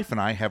 My wife and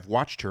I have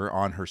watched her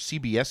on her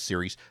CBS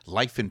series,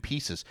 Life in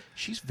Pieces.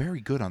 She's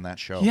very good on that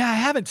show. Yeah, I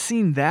haven't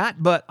seen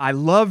that, but I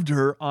loved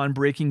her on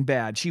Breaking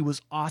Bad. She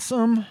was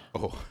awesome.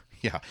 Oh,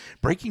 yeah.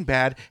 Breaking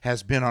Bad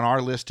has been on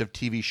our list of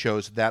TV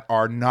shows that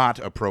are not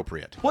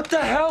appropriate. What the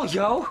hell,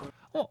 yo?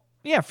 Well,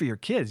 yeah, for your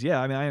kids.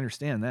 Yeah, I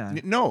understand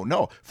that.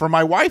 No. For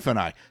my wife and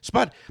I.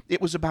 Spud,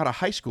 it was about a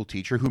high school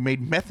teacher who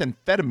made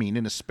methamphetamine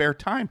in his spare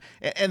time,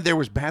 and there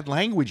was bad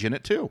language in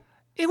it, too.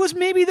 It was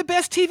maybe the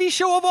best TV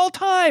show of all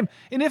time.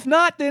 And if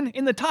not, then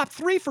in the top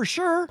 3 for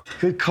sure.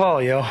 Good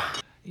call, yo.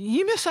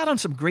 You miss out on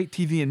some great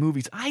TV and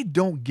movies. I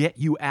don't get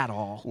you at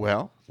all.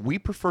 Well, we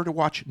prefer to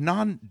watch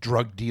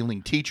non-drug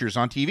dealing teachers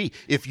on TV,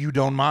 if you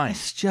don't mind.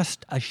 It's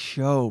just a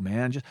show,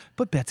 man. Just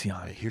put Betsy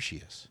on. Here she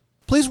is.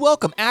 Please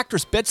welcome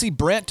actress Betsy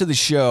Brandt to the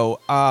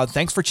show.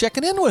 Thanks for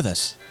checking in with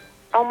us.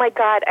 Oh, my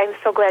God. I'm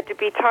so glad to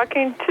be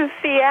talking to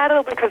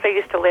Seattle because I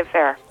used to live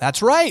there.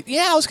 That's right.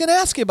 Yeah, I was going to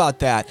ask you about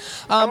that.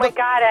 Oh, my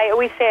God. I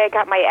always say I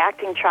got my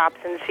acting chops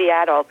in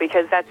Seattle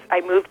because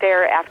I moved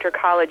there after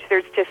college.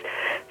 There's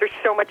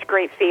so much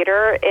great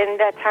theater in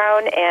that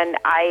town, and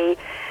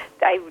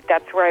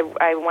that's where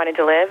I wanted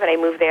to live, and I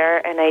moved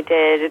there, and I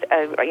did,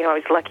 I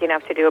was lucky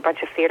enough to do a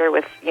bunch of theater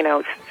with,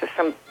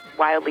 some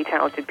wildly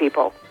talented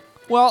people.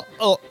 Well,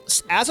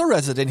 as a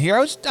resident here, I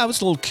was a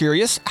little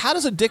curious. How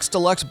does a Dick's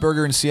Deluxe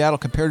Burger in Seattle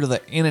compare to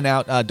the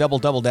In-N-Out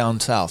Double down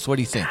south? What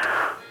do you think?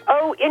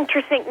 Oh,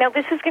 interesting. Now,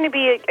 this is going to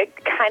be a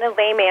kind of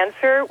lame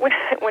answer. When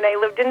I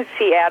lived in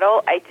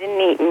Seattle, I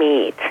didn't eat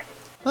meat.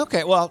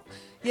 Okay, well,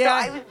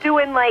 yeah. So I was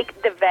doing,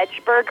 the veg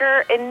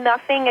burger, and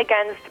nothing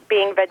against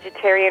being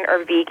vegetarian or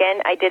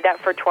vegan. I did that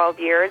for 12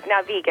 years.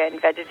 Not vegan,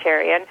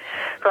 vegetarian,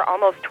 for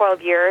almost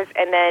 12 years.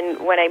 And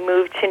then when I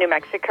moved to New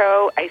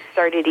Mexico, I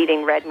started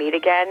eating red meat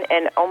again.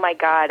 And, oh, my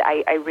God,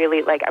 I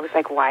really, I was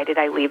like, why did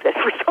I leave this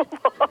for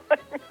so long?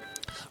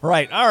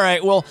 Right. All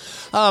right. Well,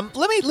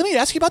 let me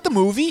ask you about the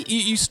movie.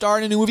 You star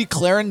in a new movie,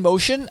 Claire in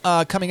Motion,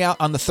 coming out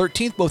on the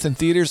 13th, both in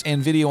theaters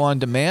and video on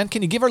demand.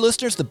 Can you give our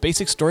listeners the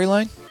basic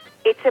storyline?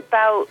 It's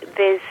about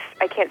this,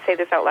 I can't say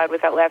this out loud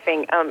without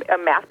laughing, a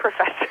math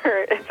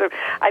professor.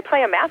 I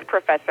play a math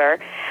professor.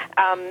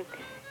 I'm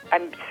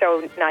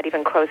so not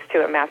even close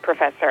to a math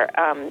professor.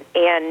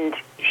 And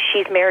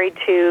she's married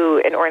to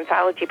an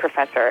ornithology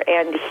professor,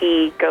 and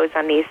he goes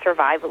on these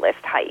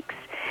survivalist hikes.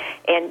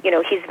 And,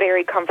 he's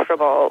very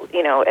comfortable,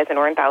 as an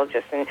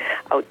ornithologist and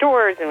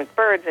outdoors and with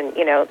birds. And,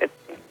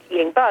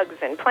 eating bugs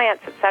and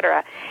plants,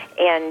 etc.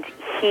 And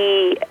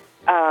he,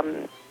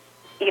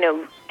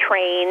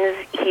 trains.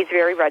 He's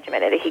very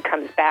regimented. He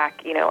comes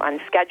back,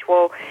 on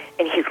schedule,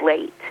 and he's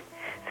late.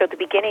 So at the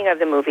beginning of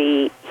the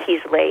movie,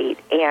 he's late,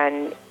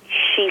 and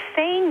she's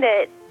saying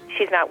that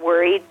she's not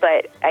worried,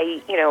 but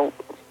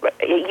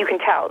you can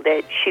tell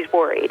that she's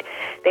worried.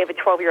 They have a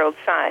 12-year-old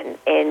son,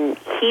 and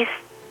he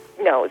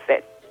knows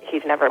that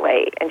he's never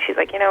late. And she's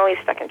like,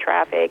 he's stuck in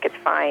traffic. It's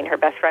fine. Her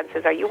best friend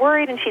says, "Are you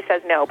worried?" And she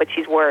says no, but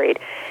she's worried.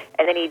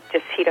 And then he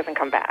doesn't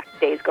come back.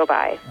 Days go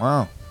by.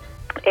 Wow.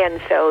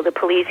 And so the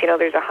police,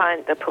 there's a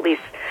hunt. The police,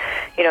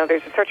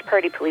 there's a search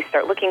party. Police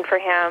start looking for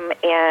him.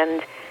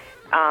 And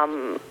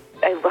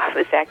I love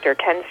this actor.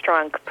 Ken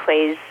Strunk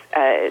plays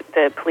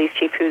the police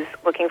chief who's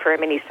looking for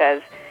him, and he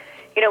says,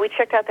 we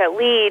checked out that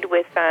lead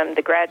with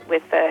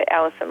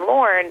Allison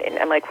Lorne, and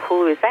I'm like,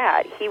 who is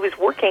that? He was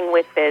working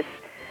with this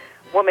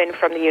woman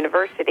from the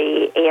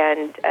university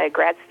and a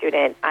grad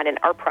student on an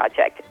art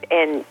project,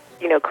 and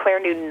Claire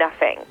knew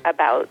nothing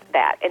about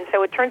that, and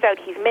so it turns out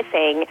he's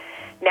missing.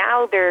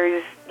 Now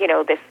there's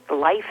this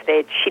life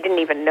that she didn't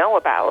even know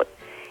about,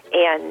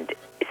 and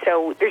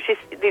so there's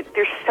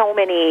so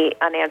many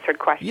unanswered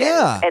questions,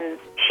 and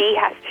she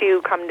has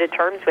to come to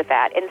terms with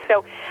that. And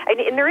so,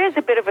 and there is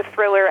a bit of a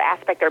thriller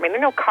aspect there. I mean, there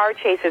are no car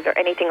chases or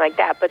anything like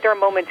that, but there are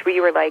moments where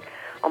you were like,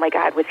 oh my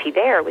God, was he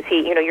there? Was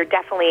he, you're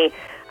definitely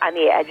on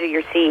the edge of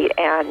your seat.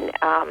 And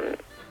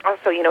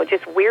also,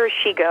 just where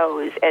she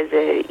goes as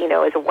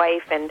a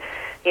wife and,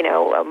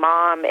 a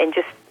mom, and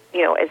just,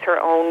 as her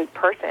own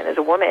person, as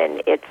a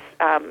woman, it's,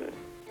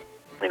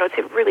 it's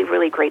a really,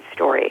 really great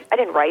story. I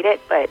didn't write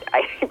it, but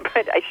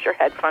I sure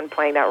had fun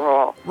playing that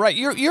role. Right,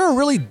 you're a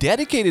really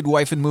dedicated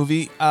wife in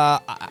movie.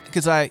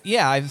 Because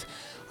I've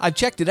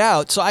checked it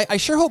out. So I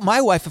sure hope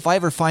my wife, if I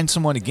ever find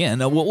someone again,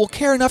 will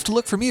care enough to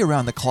look for me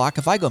around the clock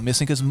if I go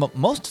missing. Because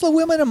most of the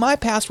women in my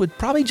past would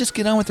probably just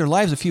get on with their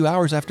lives a few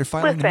hours after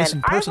filing the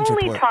missing persons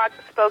report. I've only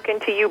spoken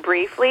to you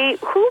briefly.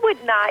 Who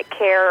would not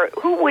care?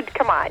 Who would?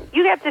 Come on,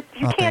 you have to.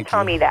 You can't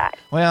tell me that.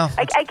 Well,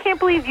 I can't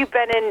believe you've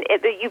been in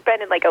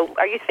like a.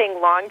 Are you saying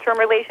long-term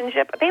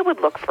relationship? They would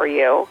look for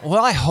you.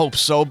 Well, I hope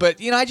so,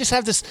 but I just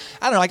have this.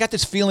 I don't know. I got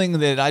this feeling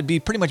that I'd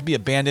pretty much be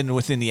abandoned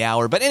within the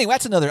hour. But anyway,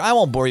 that's another. I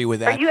won't bore you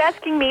with that. Are you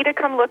asking me to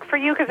come look for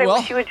you? Because I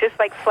wish you would just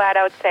flat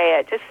out say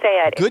it. Just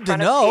say it. Good to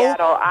know. In front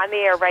of Seattle, on the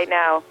air right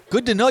now.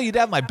 Good to know you'd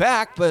have my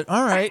back. But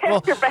all right.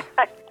 Well,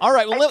 all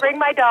right. Well, I'd bring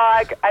my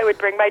dog. I would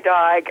bring my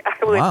dog.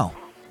 I would.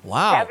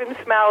 Wow. Have him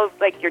smell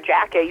like your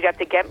jacket. You'd have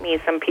to get me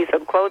some piece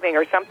of clothing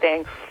or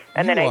something,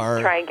 and then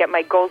I'd try and get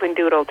my golden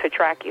doodle to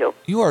track you.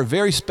 You are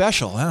very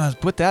special. I'll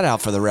put that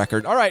out for the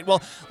record. All right, well,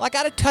 I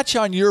got to touch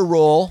on your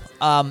role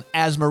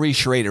as Marie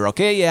Schrader,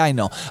 okay? Yeah, I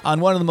know.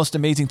 On one of the most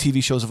amazing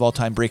TV shows of all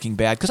time, Breaking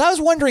Bad. Because I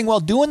was wondering, while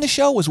doing the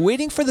show, was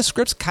waiting for the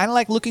scripts kind of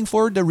like looking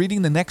forward to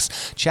reading the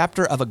next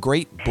chapter of a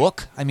great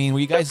book? I mean, were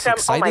you guys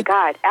excited? Oh, my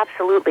God,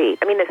 absolutely.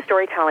 I mean, the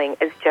storytelling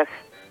is just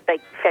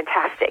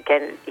fantastic,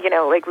 and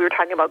like we were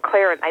talking about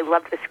Claire, and I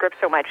loved the script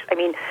so much. I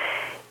mean,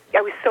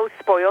 I was so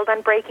spoiled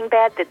on Breaking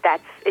Bad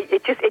that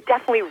it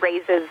definitely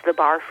raises the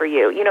bar for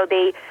you.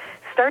 They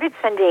started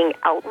sending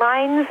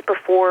outlines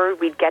before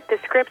we'd get the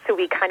script, so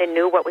we kind of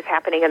knew what was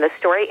happening in the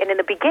story. And in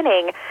the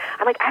beginning,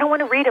 I'm like, I don't want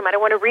to read them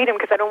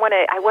because I want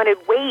to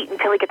wait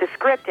until I get the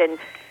script and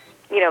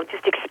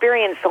just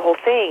experience the whole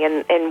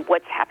thing and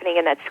what's happening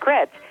in that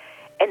script.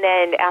 And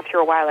then after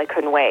a while, I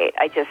couldn't wait.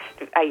 I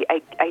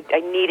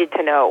needed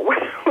to know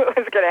what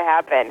was going to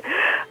happen.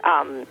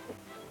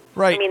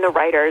 Right. I mean, the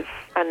writers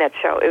on that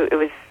show,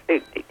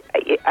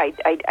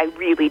 I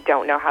really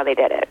don't know how they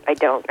did it. I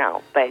don't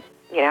know, but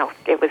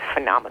it was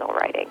phenomenal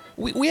writing.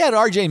 We had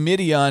R.J.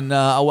 Mitty on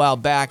a while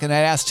back, and I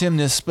asked him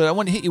this, but I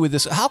want to hit you with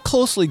this. How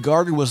closely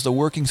guarded was the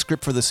working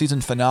script for the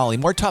season finale?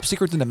 More top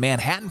secret than the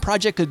Manhattan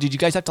Project? Did you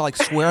guys have to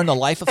swear on the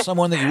life of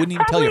someone that you wouldn't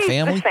even tell your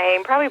family?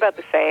 Probably about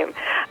the same.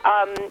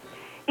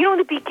 In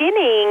the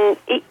beginning,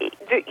 it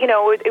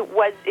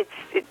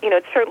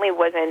certainly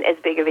wasn't as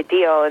big of a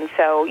deal, and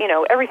so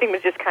everything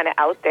was just kind of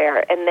out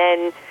there. And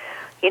then,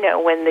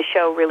 when the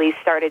show really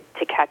started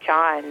to catch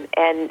on,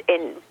 and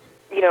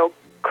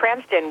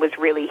Cranston was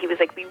he was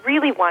like, we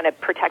really want to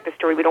protect the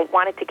story. We don't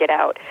want it to get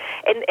out,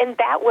 and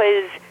that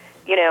was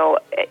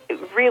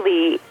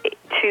really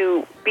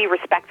to be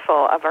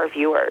respectful of our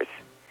viewers.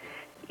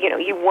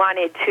 You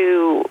wanted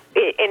to,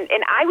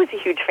 and I was a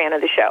huge fan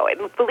of the show.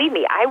 And believe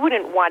me, I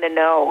wouldn't want to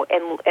know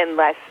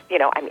unless,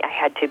 I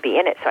had to be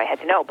in it, so I had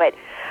to know. But,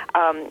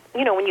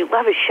 when you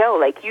love a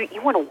show,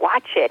 you want to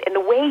watch it, and the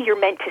way you're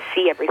meant to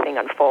see everything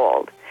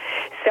unfold.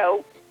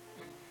 So,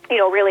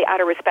 really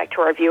out of respect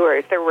to our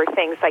viewers, there were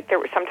things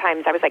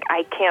sometimes I was like,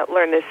 I can't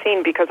learn this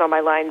scene because all my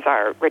lines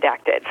are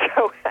redacted.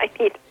 So I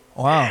need...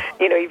 Wow.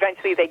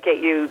 Eventually they get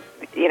you,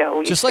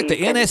 just like the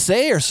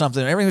NSA or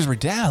something. Everything was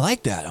redacted. I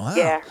like that. Wow.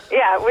 Yeah,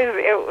 it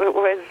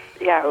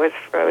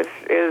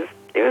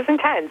was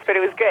intense, but it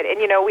was good. And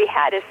we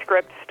had a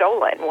script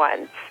stolen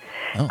once,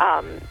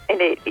 and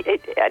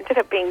it ended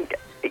up being,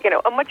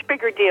 a much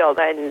bigger deal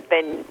than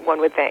one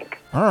would think.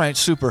 All right,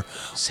 super.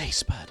 Say,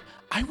 Spud,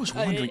 I was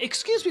wondering.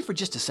 Excuse me for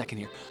just a second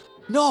here.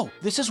 No,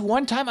 this is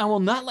one time I will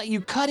not let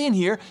you cut in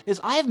here, as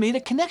I have made a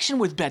connection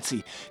with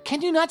Betsy.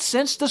 Can you not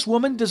sense this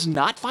woman does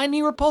not find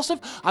me repulsive?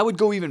 I would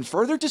go even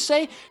further to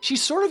say she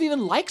sort of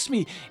even likes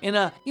me in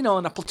a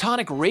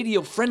platonic,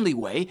 radio-friendly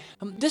way.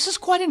 This is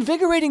quite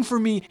invigorating for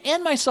me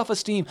and my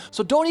self-esteem,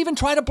 so don't even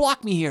try to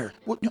block me here.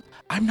 Well, no,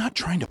 I'm not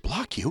trying to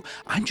block you.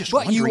 I'm just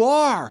But wondering... you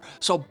are.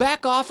 So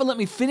back off and let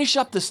me finish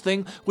up this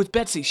thing with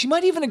Betsy. She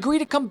might even agree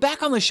to come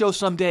back on the show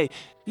someday.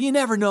 You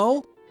never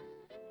know.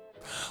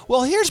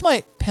 Well, here's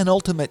my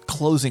penultimate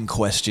closing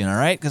question, all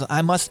right? Because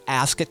I must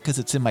ask it because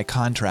it's in my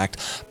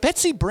contract.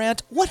 Betsy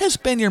Brandt, what has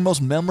been your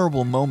most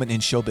memorable moment in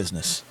show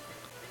business?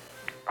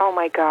 Oh,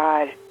 my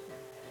God.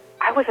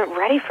 I wasn't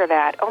ready for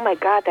that. Oh, my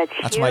God, that's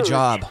huge. That's my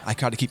job. I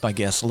try to keep my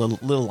guests a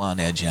little on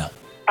edge, yeah.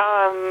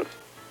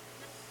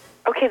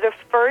 Okay, the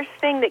first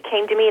thing that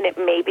came to me, and it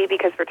may be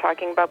because we're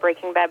talking about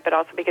Breaking Bad, but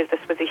also because this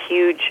was a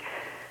huge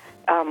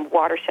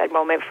watershed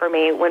moment for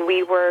me, when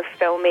we were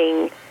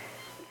filming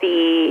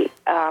the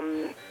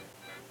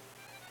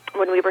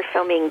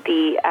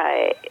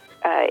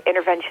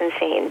intervention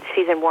scene,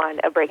 season 1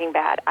 of Breaking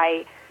Bad,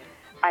 I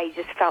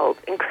just felt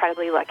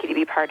incredibly lucky to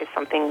be part of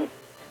something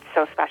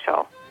so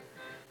special.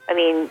 I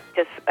mean,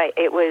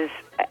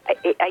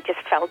 I just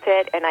felt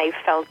it, and I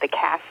felt the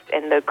cast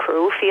and the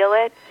crew feel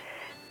it.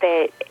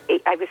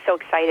 I was so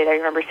excited. I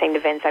remember saying to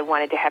Vince, I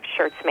wanted to have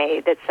shirts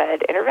made that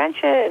said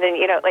intervention, and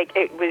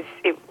it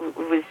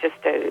was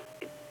just a.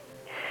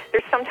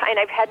 There's sometimes, and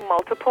I've had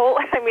multiple.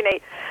 I mean,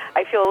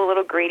 I feel a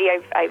little greedy.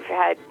 I've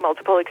had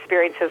multiple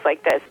experiences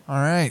like this. All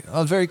right.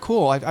 Oh, very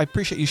cool. I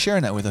appreciate you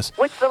sharing that with us.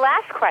 What's the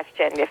last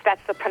question, if that's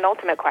the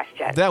penultimate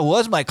question? That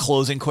was my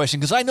closing question,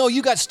 because I know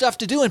you got stuff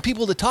to do and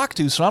people to talk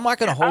to, so I'm not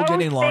going to hold you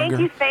any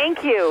longer.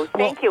 Thank you.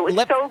 It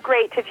was so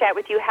great to chat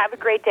with you. Have a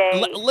great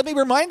day. Let me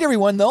remind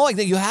everyone, though,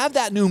 that you have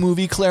that new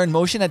movie, Claire in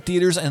Motion, at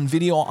theaters and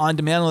video on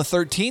demand on the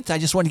 13th. I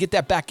just want to get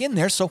that back in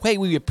there. So, hey,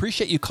 we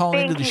appreciate you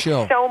calling into the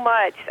show. Thank you so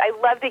much. I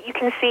love that you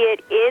can see it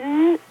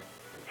in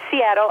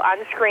Seattle on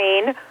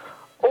screen,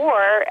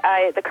 or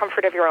the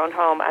comfort of your own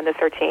home on the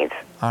 13th.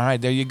 All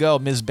right, there you go,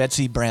 Ms.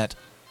 Betsy Brandt.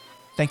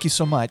 Thank you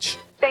so much.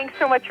 Thanks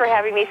so much for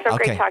having me. So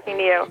great talking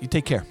to you. You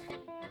take care.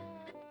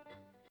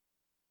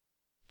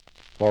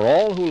 For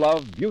all who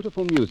love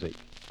beautiful music,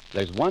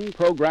 there's one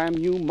program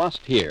you must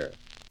hear.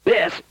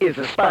 This is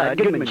the Spud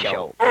Goodman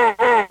Show.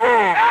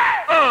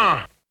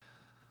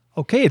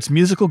 Okay, it's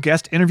musical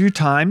guest interview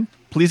time.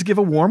 Please give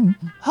a warm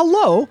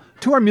hello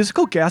to our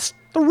musical guests,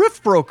 the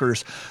Riff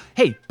Brokers.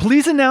 Hey,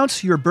 please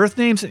announce your birth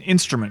names and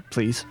instrument,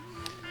 please.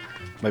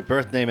 My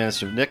birth name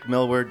is Nick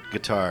Millward,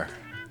 guitar.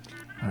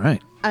 All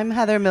right. I'm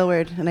Heather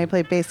Millward, and I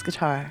play bass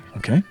guitar.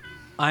 Okay.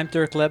 I'm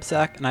Dirk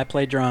Lebsack, and I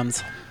play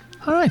drums.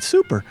 All right,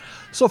 super.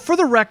 So for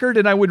the record,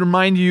 and I would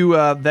remind you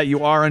that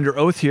you are under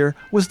oath here,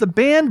 was the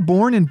band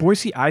born in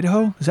Boise,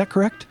 Idaho? Is that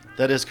correct?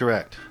 That is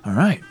correct. All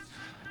right.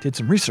 Did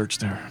some research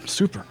there.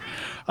 Super.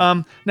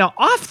 Now,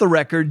 off the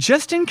record,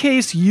 just in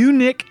case you,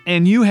 Nick,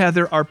 and you,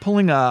 Heather, are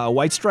pulling a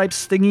White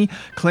Stripes thingy,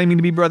 claiming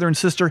to be brother and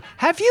sister,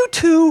 have you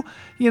two,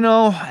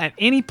 at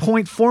any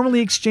point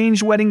formally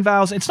exchanged wedding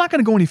vows? It's not going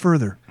to go any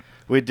further.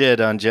 We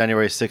did on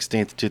January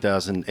 16th,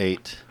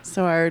 2008.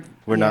 So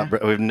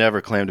we've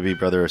never claimed to be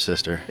brother or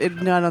sister.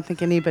 No, I don't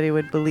think anybody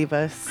would believe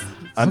us.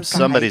 I'm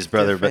somebody's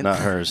brother, but not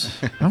hers.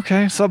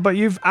 Okay, but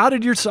you've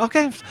outed yourself.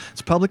 Okay,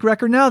 it's public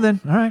record now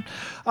then. All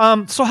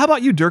right. So how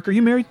about you, Dirk? Are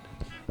you married?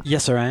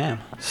 Yes, sir, I am.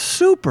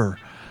 Super.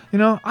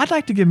 I'd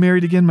like to get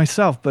married again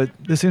myself, but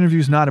this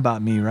interview's not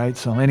about me, right?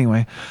 So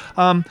anyway,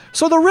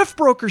 so the Riff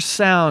Brokers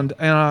sound,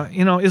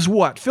 is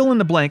what? Fill in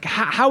the blank.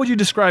 How would you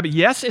describe it?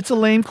 Yes, it's a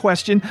lame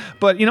question,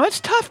 but, it's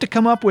tough to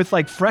come up with,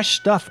 fresh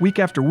stuff week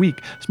after week.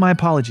 It's my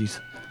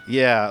apologies.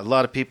 Yeah, a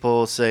lot of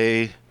people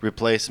say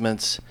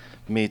Replacements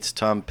meets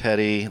Tom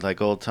Petty, like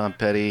old Tom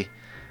Petty.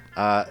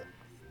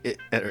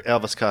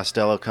 Elvis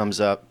Costello comes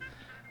up.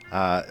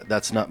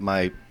 That's not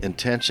my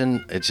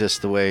intention. It's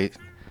just the way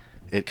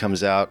it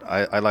comes out.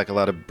 I like a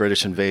lot of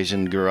British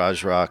Invasion,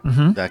 garage rock,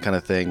 that kind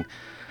of thing.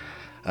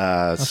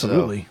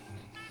 Absolutely.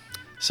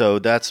 So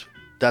that's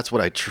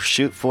what I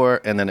shoot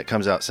for, and then it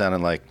comes out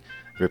sounding like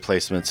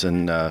Replacements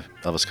and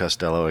Elvis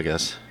Costello, I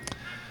guess.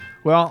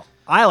 Well,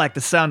 I like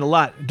the sound a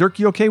lot. Dirk,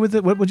 you okay with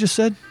it? What you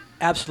said?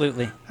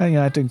 Absolutely. I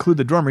have to include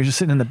the drummer. He's just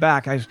sitting in the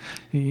back.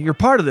 You're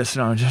part of this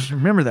now. Just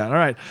remember that. All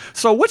right.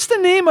 So what's the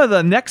name of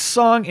the next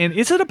song, and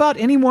is it about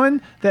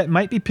anyone that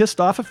might be pissed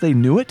off if they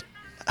knew it?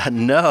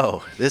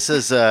 No. This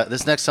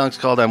next song's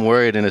called I'm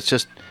Worried, and it's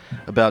just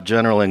about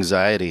general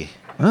anxiety.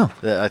 Oh.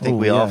 That I think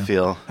we all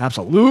feel.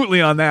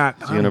 Absolutely on that.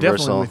 It's I'm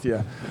universal. definitely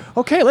with you.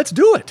 Okay, let's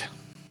do it.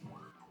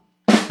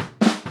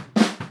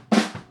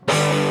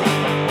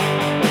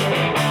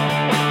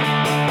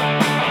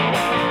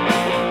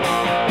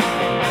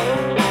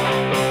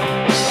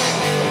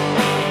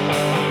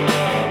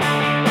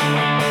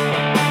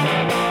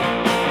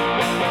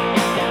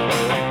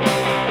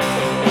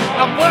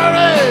 I'm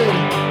worried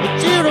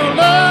that you don't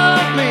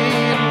love me,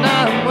 and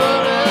I'm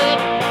worried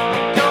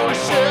you're gonna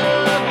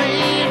shove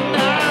me, and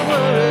I'm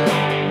worried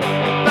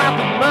about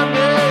the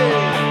Monday.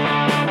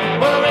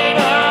 Worried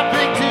I'll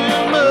drink too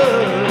much.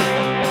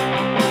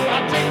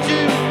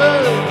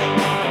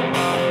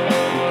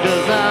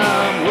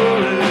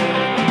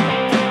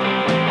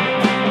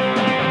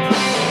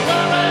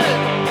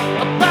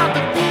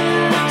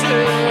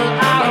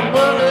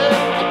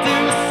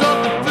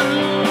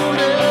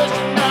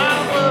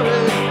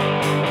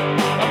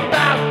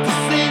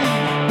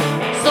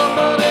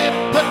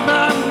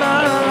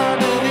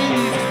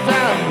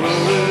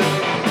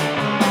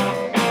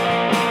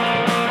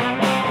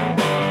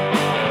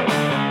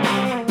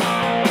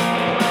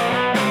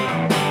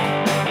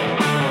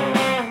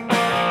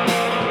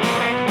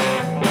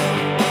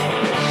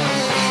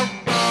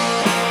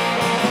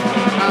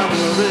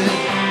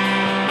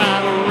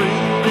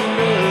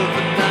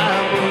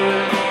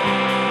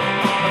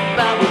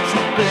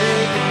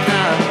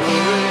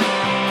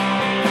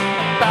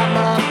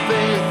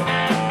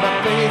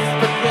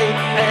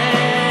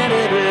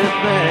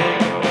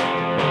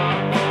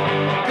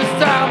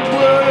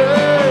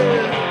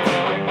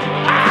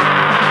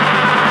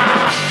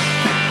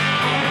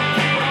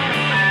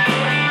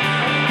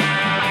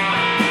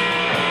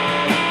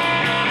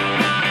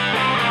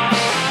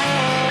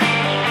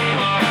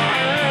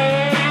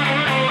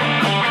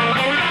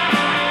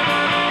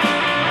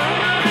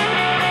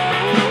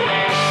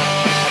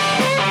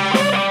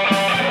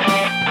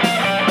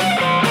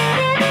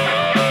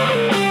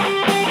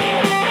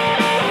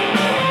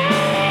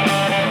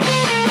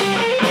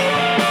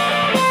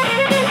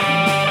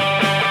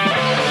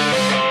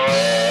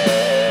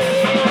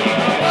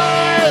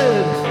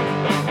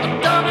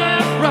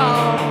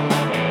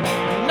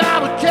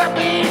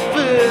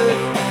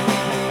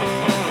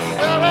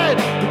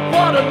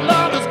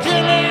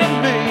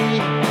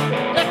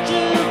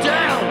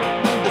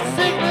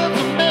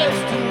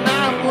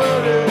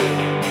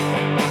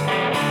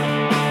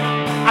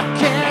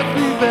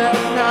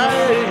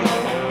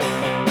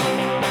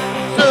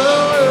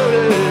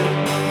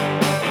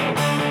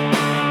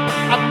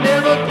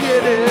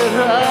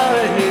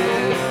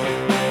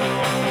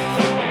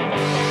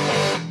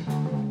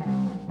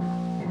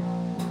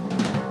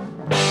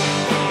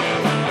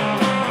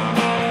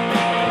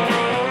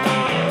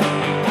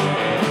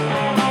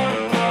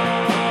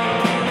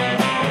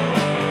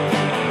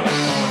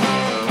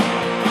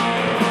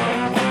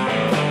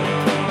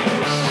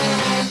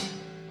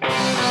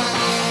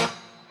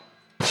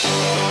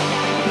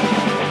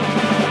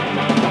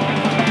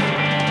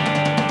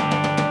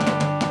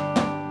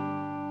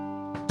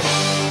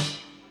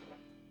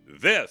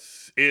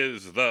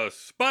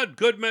 Spud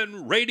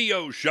Goodman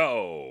Radio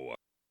Show.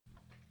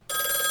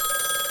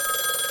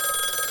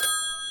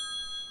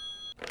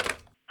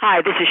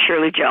 Hi, this is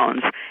Shirley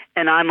Jones,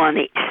 and I'm on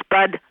the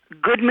Spud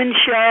Goodman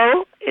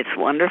Show. It's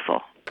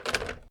wonderful.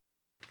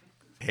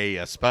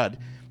 Hey, Spud,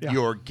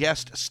 your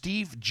guest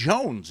Steve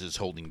Jones is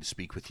holding to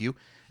speak with you.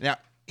 Now,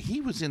 he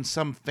was in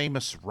some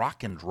famous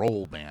rock and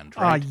roll band,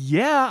 right?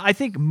 Yeah, I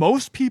think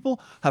most people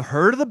have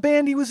heard of the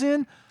band he was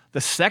in, the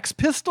Sex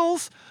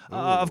Pistols.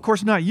 Of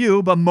course, not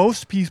you, but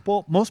most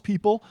people.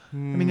 I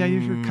mean, yeah,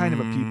 you're kind of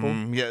a people.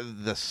 Yeah,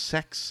 the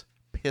Sex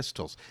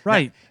Pistols.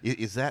 Right. Now,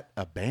 is that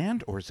a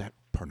band or is that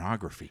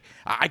pornography?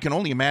 I can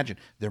only imagine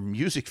their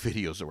music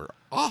videos were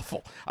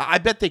awful. I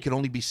bet they could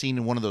only be seen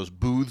in one of those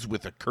booths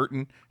with a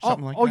curtain,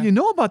 something like that. Oh, you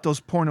know about those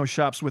porno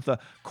shops with the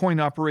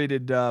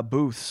coin-operated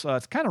booths.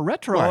 It's kind of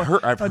retro. Well,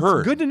 I've heard.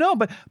 It's good to know,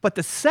 but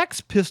the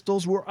Sex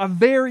Pistols were a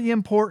very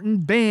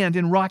important band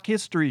in rock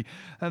history.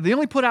 They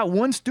only put out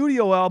one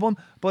studio album,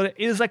 but it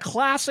is a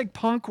classic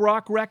punk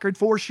rock record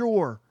for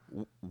sure.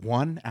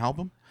 One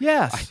album?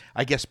 Yes.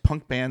 I guess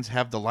punk bands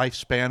have the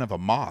lifespan of a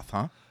moth,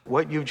 huh?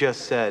 What you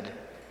just said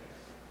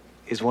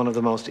is one of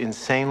the most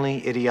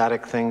insanely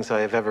idiotic things I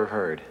have ever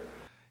heard.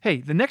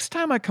 Hey, the next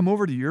time I come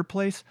over to your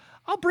place,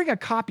 I'll bring a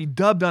copy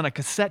dubbed on a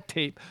cassette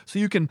tape so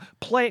you can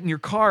play it in your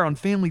car on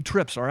family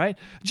trips, all right?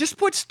 Just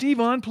put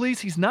Steve on, please.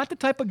 He's not the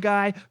type of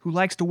guy who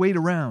likes to wait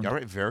around. All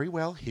right, very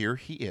well. Here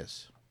he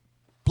is.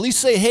 Please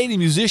say hey to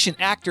musician,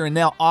 actor, and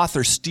now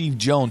author Steve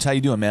Jones. How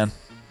you doing, man?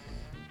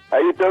 How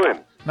you doing?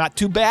 Not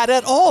too bad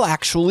at all,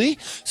 actually.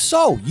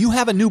 So, you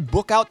have a new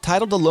book out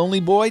titled The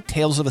Lonely Boy,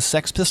 Tales of a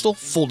Sex Pistol.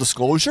 Full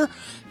disclosure.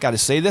 Got to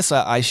say this,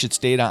 I should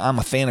state I'm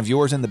a fan of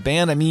yours and the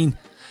band. I mean,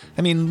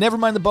 never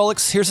mind the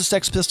Bollocks. Here's the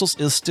Sex Pistols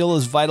is still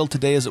as vital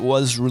today as it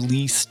was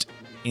released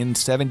in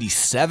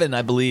 77,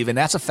 I believe, and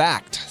that's a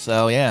fact.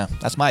 So, yeah,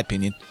 that's my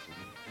opinion.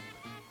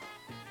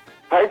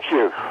 Thank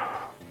you.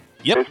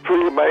 Yep. It's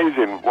pretty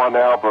amazing, one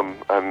album,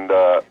 and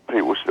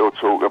people still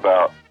talk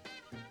about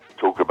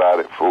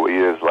it 40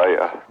 years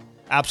later.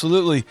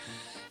 Absolutely.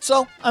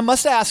 So, I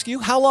must ask you,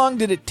 how long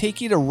did it take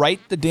you to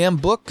write the damn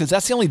book? Because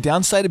that's the only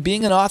downside of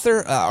being an author,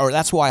 or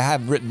that's why I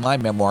haven't written my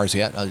memoirs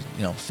yet.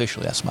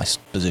 Officially, that's my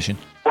position.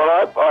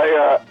 Well,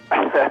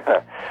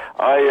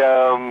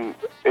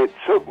 it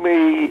took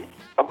me,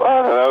 I don't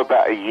know,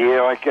 about a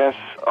year, I guess,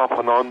 off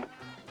and on.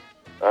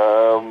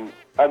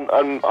 And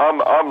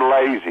I'm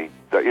lazy.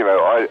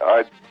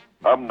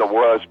 I'm the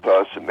worst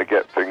person to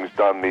get things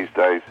done these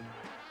days.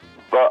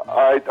 But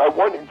I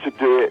wanted to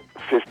do it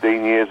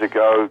 15 years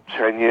ago,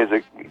 10 years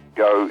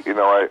ago.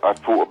 I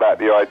thought about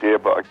the idea,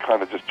 but I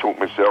kind of just talked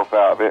myself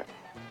out of it.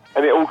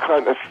 And it all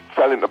kind of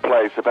fell into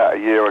place about a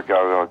year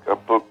ago. A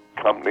book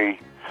company,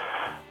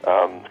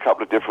 a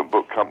couple of different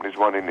book companies,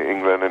 one in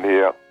England and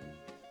here,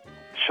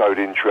 showed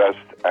interest,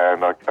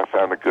 and I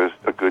found a good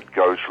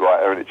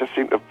ghostwriter, and it just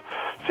seemed to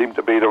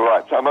be the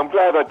right time. I'm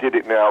glad I did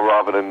it now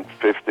rather than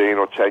 15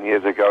 or 10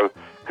 years ago,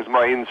 because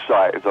my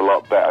insight is a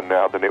lot better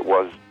now than it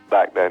was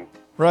back then.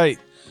 Right.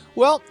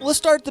 Well, let's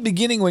start at the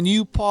beginning when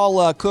you,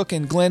 Paul Cook,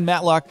 and Glenn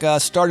Matlock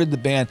started the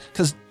band,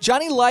 because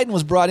Johnny Lydon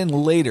was brought in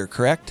later,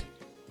 correct?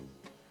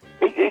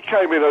 He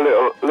came in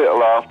a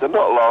little after,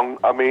 not long.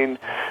 I mean,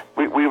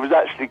 we was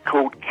actually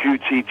called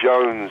QT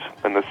Jones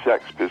and the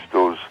Sex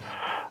Pistols,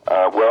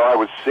 where I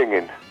was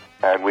singing,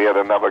 and we had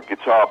another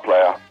guitar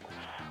player,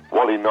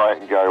 Wally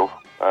Nightingale,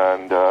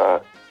 and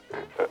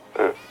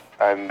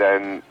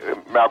then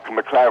Malcolm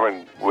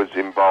McLaren was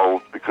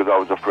involved because I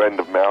was a friend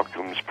of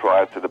Malcolm's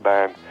prior to the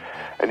band,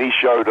 and he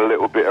showed a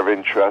little bit of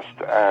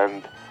interest,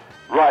 and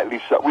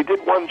rightly so. We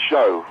did one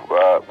show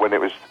when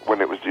it was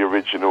the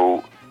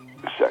original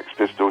Sex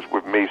Pistols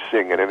with me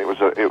singing, and it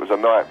was a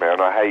nightmare,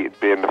 and I hated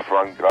being the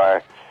front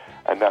guy,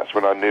 and that's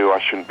when I knew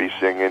I shouldn't be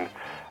singing,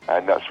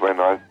 and that's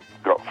when I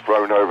got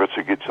thrown over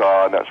to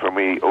guitar, and that's when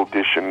we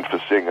auditioned for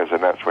singers,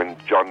 and that's when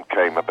John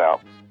came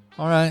about.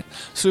 All right,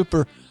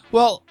 super.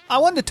 Well, I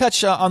wanted to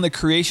touch on the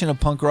creation of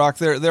punk rock.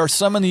 There are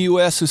some in the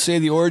U.S. who say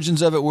the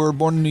origins of it were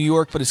born in New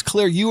York, but it's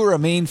clear you were a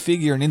main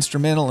figure and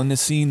instrumental in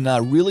this scene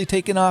really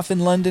taking off in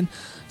London.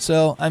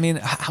 So, I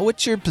mean,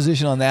 what's your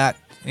position on that?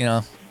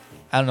 I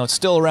don't know. It's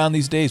still around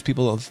these days.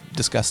 People have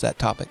discussed that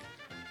topic.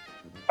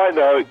 I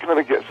know. It kind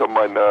of gets on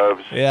my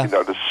nerves. Yeah.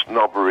 The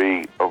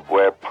snobbery of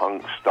where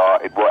punk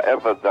started,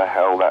 whatever the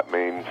hell that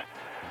means.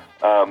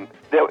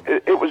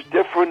 It was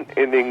different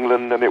in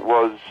England than it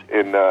was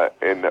in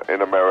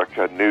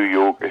America, New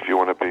York, if you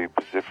want to be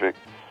specific.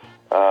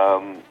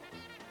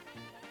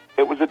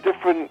 It was a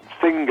different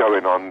thing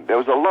going on. There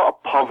was a lot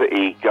of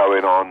poverty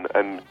going on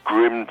and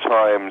grim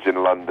times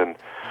in London.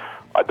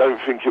 I don't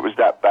think it was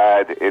that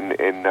bad in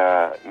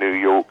New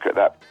York at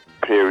that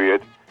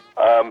period.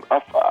 I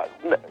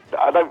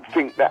don't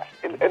think that,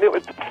 and it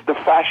was, the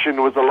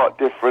fashion was a lot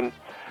different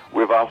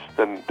with us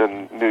than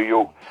New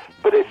York.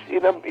 But it's you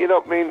know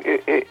what I mean.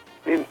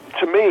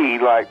 To me,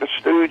 like the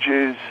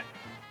Stooges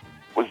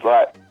was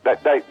like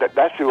that.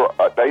 That's who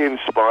they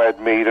inspired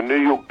me. The New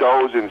York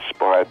Dolls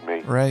inspired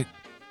me. Right.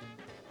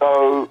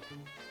 So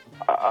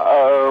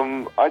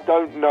I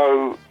don't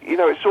know. You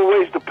know, it's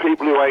always the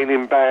people who ain't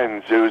in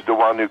bands who's the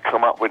one who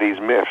come up with these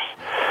myths.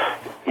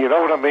 You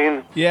know what I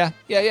mean? Yeah.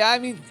 I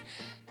mean,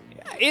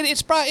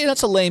 it's probably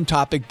it's a lame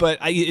topic, but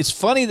it's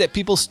funny that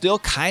people still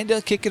kind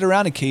of kick it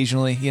around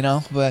occasionally. You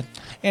know, but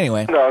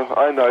anyway. No,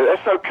 I know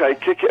that's okay.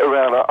 Kick it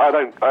around.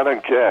 I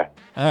don't care.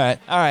 All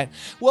right.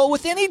 Well,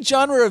 with any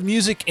genre of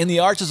music in the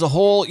arts as a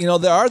whole, you know,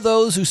 there are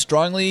those who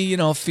strongly, you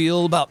know,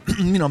 feel about,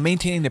 you know,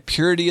 maintaining the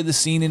purity of the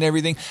scene and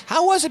everything.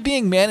 How was it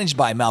being managed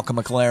by Malcolm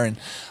McLaren,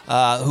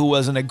 who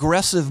was an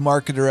aggressive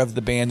marketer of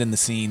the band and the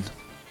scene?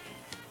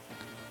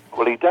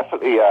 Well, he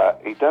definitely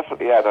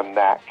had a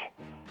knack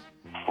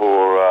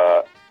for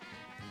a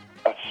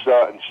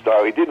certain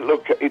style. He didn't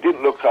look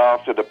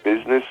after the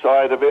business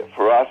side of it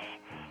for us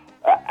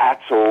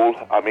at all.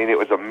 I mean, it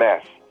was a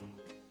mess.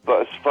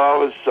 But as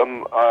far as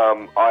some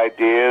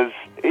ideas,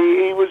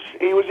 he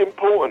was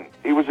important.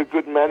 He was a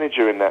good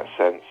manager in that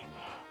sense.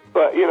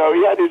 But, you know,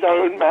 he had his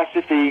own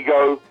massive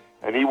ego,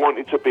 and he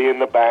wanted to be in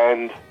the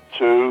band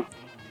too,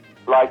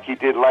 like he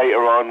did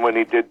later on when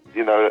he did,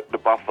 you know, the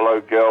Buffalo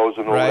Girls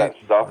and all that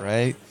stuff.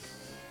 Right.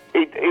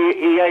 He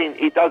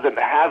doesn't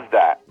have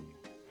that.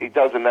 He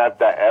doesn't have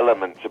that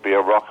element to be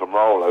a rock and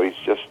roller. He's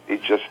just,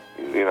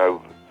 you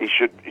know, he's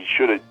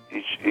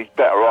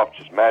better off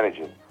just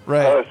managing.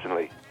 Right.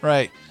 Personally.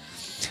 Right.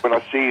 When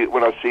I see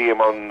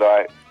him on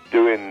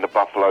doing the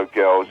Buffalo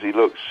Girls, he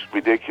looks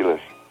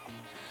ridiculous.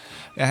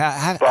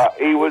 But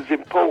he was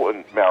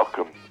important,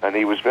 Malcolm, and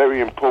he was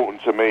very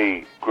important to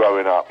me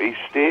growing up. He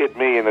steered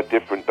me in a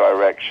different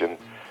direction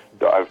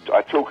that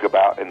I talk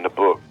about in the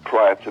book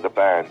prior to the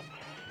band.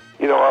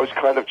 You know, I was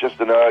kind of just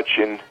an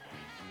urchin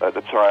at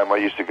the time. I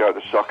used to go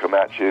to soccer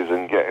matches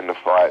and get in the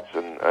fights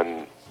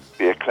and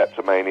be a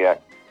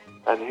kleptomaniac.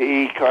 And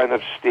he kind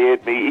of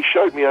steered me. He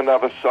showed me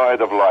another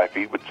side of life.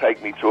 He would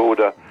take me to all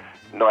the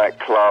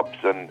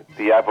nightclubs and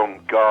the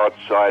avant-garde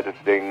side of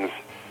things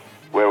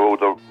where all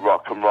the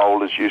rock and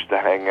rollers used to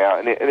hang out.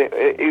 And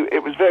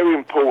it was very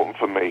important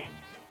for me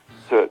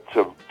to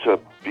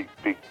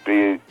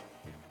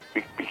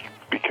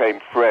became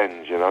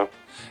friends, you know.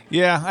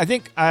 Yeah, I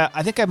think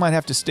I might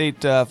have to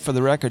state for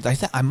the record,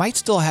 I might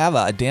still have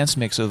a dance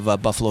mix of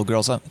Buffalo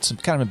Girls. It's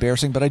kind of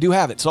embarrassing, but I do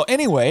have it. So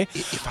anyway,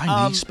 if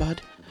I may,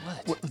 Spud.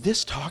 Well,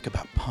 this talk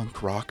about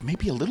punk rock may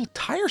be a little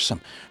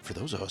tiresome for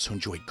those of us who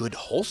enjoy good,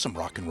 wholesome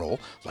rock and roll,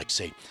 like,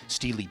 say,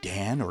 Steely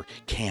Dan or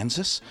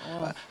Kansas.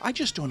 I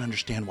just don't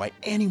understand why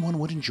anyone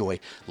would enjoy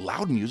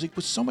loud music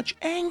with so much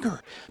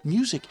anger.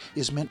 Music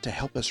is meant to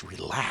help us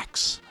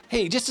relax.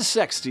 Hey, just a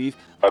sec, Steve.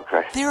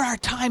 Okay. There are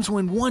times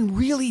when one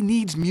really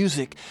needs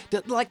music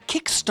that, like,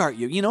 kickstart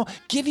you, you know,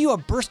 give you a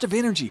burst of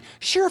energy.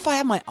 Sure, if I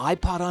have my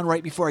iPod on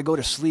right before I go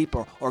to sleep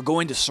or go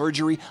into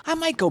surgery, I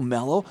might go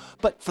mellow,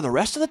 but for the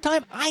rest of the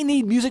time, I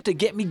need music to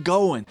get me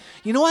going.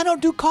 You know, I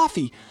don't do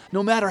coffee.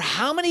 No matter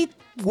how many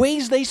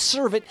ways they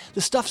serve it,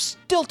 the stuff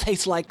still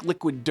tastes like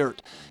liquid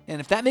dirt. And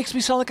if that makes me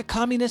sound like a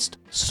communist,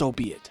 so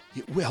be it.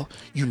 Well,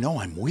 you know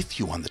I'm with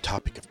you on the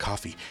topic of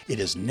coffee. It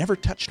has never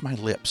touched my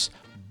lips.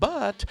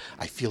 But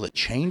I feel a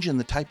change in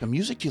the type of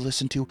music you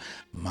listen to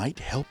might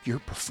help your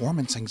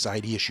performance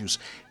anxiety issues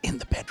in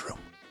the bedroom.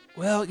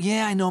 Well,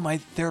 yeah, I know my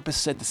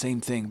therapist said the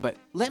same thing, but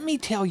let me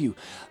tell you,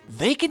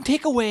 they can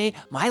take away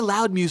my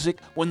loud music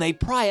when they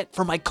pry it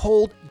from my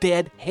cold,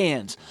 dead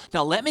hands.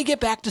 Now let me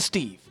get back to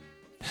Steve.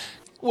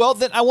 Well,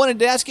 then I wanted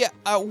to ask you,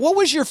 what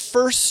was your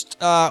first,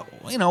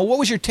 what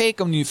was your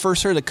take when you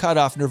first heard the cut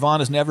off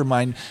Nirvana's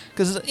Nevermind?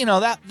 Because, you know,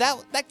 that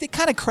they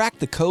kind of cracked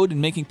the code in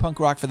making punk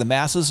rock for the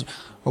masses,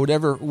 or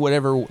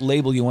whatever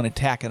label you want to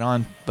tack it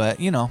on. But,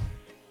 you know.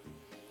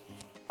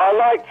 I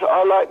liked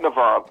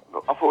Nirvana.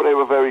 I thought they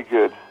were very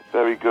good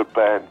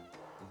band.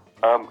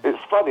 It's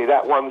funny,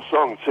 that one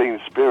song, Teen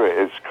Spirit,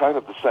 is kind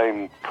of the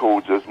same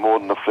chords as More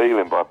Than a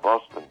Feeling by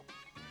Boston.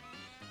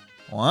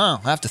 Wow,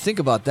 I have to think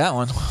about that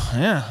one.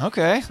 Yeah,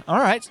 okay, all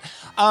right.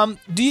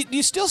 Do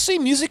you still see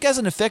music as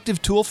an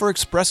effective tool for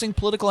expressing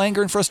political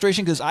anger and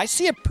frustration? Because I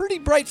see a pretty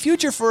bright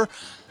future for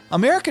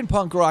American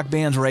punk rock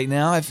bands right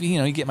now, if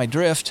you get my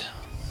drift.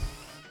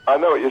 I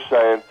know what you're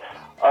saying.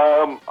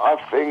 I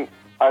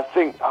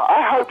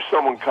hope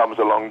someone comes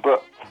along,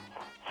 but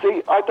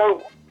see,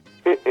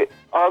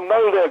 I'll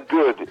know they're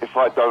good if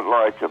I don't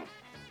like them,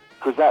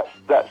 because that's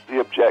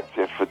the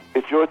objective.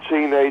 If you're a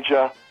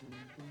teenager,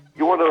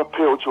 you want to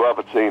appeal to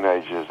other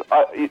teenagers.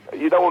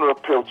 You don't want to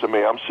appeal to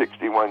me. I'm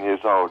 61 years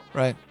old.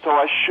 Right. So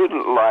I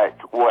shouldn't like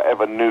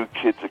whatever new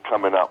kids are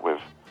coming up with.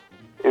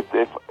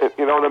 If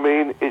you know what I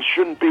mean? It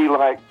shouldn't be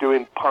like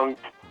doing punk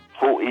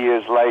 40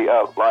 years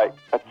later, like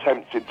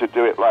attempting to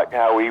do it like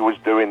how he was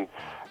doing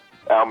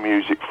our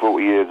music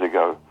 40 years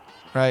ago.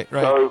 Right.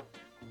 So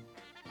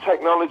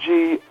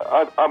technology,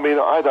 I mean,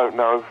 I don't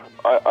know.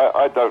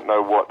 I don't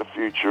know what the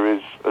future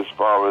is as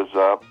far as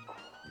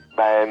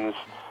bands.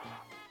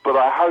 But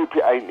I hope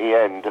it ain't the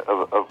end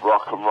of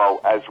rock and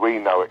roll as we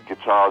know it.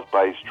 Guitars,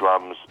 bass,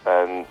 drums,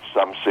 and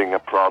some singer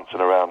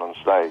prancing around on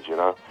stage, you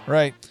know?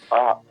 Right.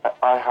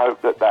 I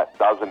hope that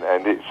doesn't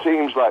end. It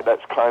seems like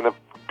that's kind of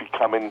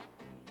becoming,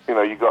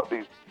 you got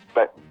these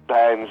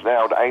bands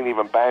now that ain't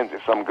even bands.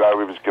 It's some guy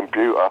with his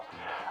computer,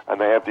 and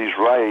they have these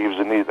raves,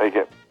 and they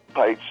get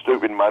paid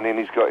stupid money, and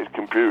he's got his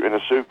computer in a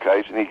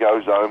suitcase, and he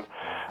goes home,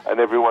 and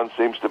everyone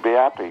seems to be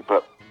happy.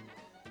 But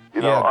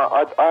you know,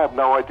 I have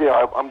no idea.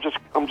 I'm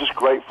just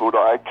grateful that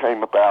I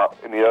came about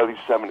in the early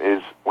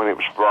 '70s when it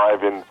was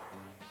thriving,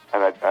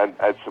 and I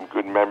had some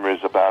good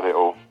memories about it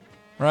all.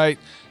 Right.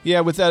 Yeah,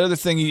 with that other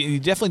thing, you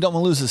definitely don't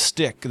want to lose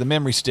the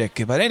memory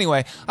stick. But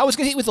anyway, I was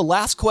going to hit you with the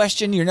last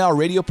question. You're now a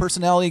radio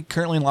personality,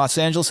 currently in Los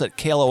Angeles at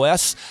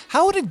KLOS.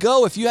 How would it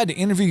go if you had to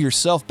interview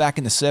yourself back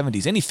in the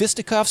 70s? Any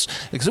fisticuffs?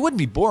 Because it wouldn't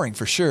be boring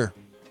for sure.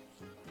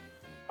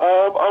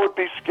 I would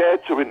be scared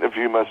to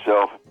interview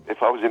myself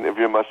if I was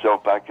interviewing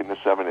myself back in the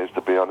 70s,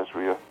 to be honest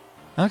with you.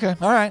 Okay.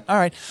 All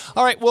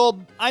right.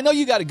 Well, I know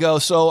you got to go,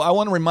 so I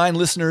want to remind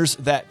listeners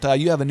that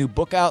you have a new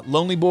book out,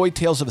 Lonely Boy,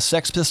 Tales of a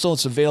Sex Pistol.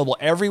 It's available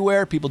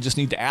everywhere. People just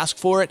need to ask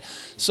for it.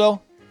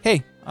 So,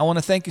 hey, I want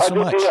to thank you so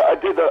much. I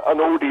did an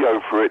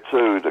audio for it,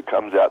 too, that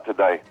comes out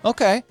today.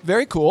 Okay.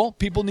 Very cool.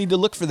 People need to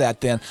look for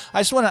that then.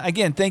 I just want to,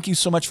 again, thank you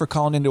so much for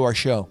calling into our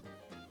show.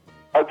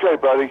 Okay,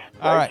 buddy.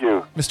 Thank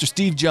you. Mr.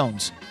 Steve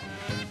Jones.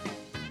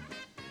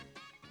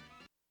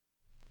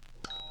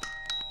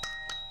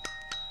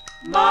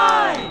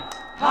 My,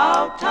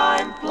 how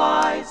time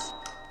flies.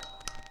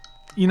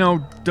 You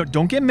know,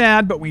 don't get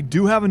mad, but we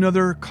do have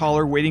another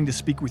caller waiting to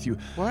speak with you.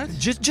 What?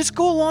 Just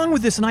go along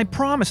with this, and I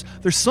promise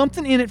there's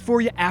something in it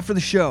for you after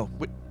the show.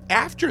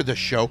 After the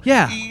show?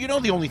 Yeah. You know,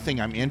 the only thing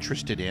I'm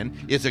interested in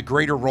is a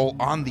greater role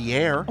on the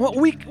air. Well,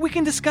 we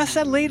can discuss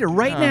that later.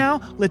 Right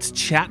now, let's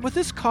chat with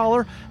this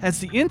caller. As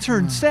the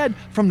intern said,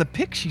 from the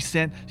pic she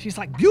sent, she's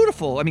like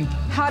beautiful. I mean,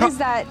 how does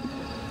that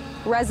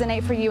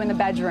resonate for you in the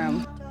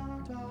bedroom?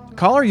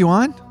 Caller, you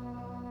on?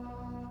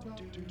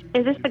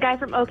 Is this the guy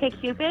from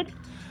OkCupid?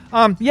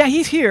 Yeah,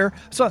 he's here.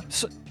 So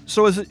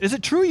is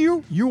it true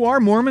you are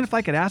Mormon? If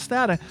I could ask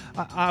that,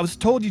 I was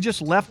told you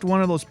just left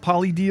one of those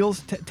poly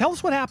deals. Tell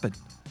us what happened.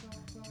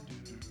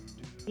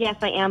 Yes,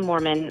 I am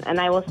Mormon, and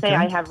I will say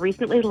I have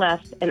recently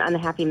left an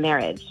unhappy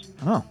marriage.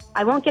 Oh.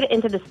 I won't get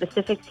into the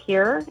specifics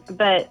here,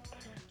 but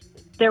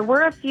there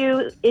were a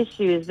few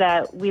issues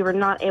that we were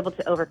not able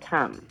to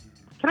overcome.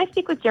 Can I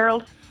speak with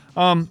Gerald?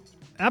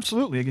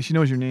 Absolutely. I guess she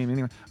knows your name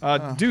anyway.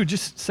 Dude,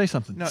 just say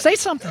something. No, say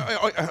something.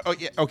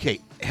 Yeah, okay.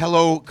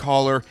 Hello,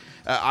 caller.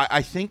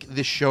 I think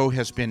this show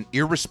has been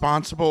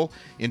irresponsible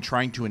in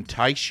trying to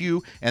entice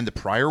you and the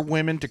prior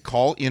women to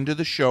call into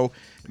the show.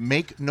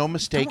 Make no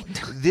mistake,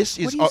 this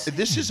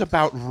is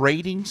about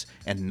ratings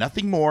and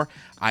nothing more.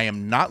 I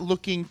am not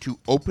looking to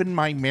open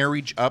my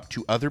marriage up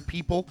to other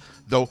people,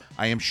 though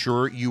I am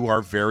sure you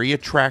are very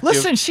attractive.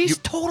 Listen, she's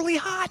totally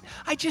hot.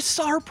 I just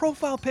saw her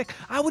profile pic.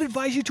 I would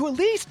advise you to at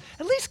least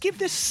give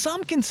this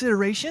some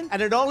consideration.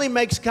 And it only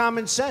makes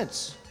common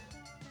sense.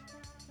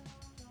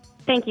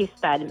 Thank you,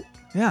 Spud.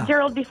 Yeah.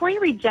 Gerald, before you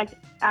reject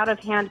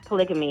out-of-hand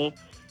polygamy,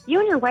 you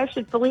and your wife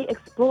should fully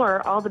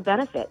explore all the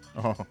benefits.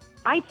 Oh.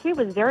 I, too,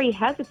 was very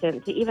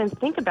hesitant to even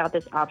think about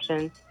this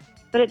option,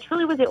 but it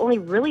truly was the only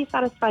really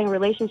satisfying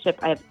relationship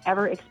I have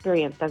ever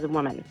experienced as a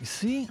woman. You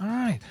see? All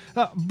right.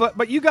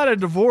 But you got a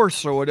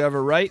divorce or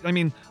whatever, right? I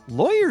mean,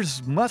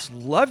 lawyers must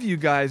love you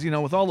guys,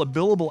 with all the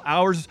billable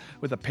hours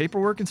with the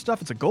paperwork and stuff.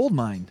 It's a gold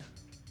mine.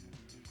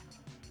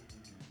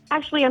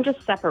 Actually, I'm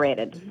just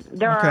separated.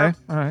 There are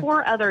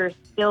 4 others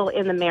still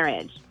in the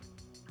marriage.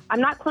 I'm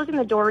not closing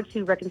the door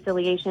to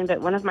reconciliation, but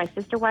one of my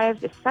sister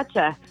wives is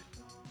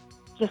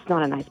just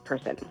not a nice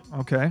person.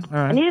 Okay, all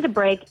right. I needed a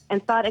break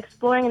and thought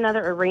exploring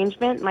another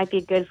arrangement might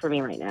be good for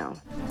me right now.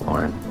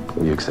 Lauren,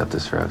 will you accept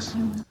this rose?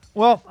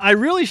 Well, I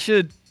really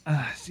should,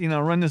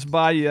 run this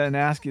by you and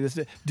ask you this.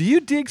 Do you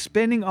dig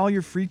spending all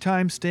your free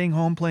time staying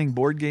home playing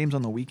board games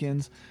on the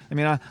weekends? I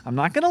mean, I'm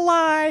not going to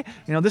lie.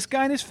 This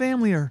guy and his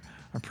family are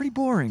pretty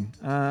boring.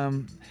 I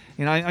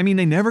mean,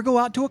 they never go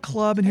out to a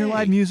club and hear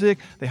live music.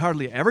 They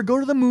hardly ever go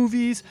to the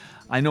movies.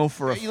 I know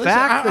for a fact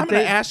that I'm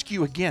going to ask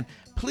you again.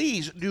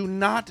 Please do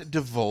not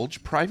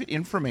divulge private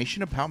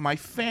information about my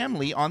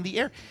family on the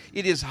air.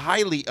 It is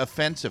highly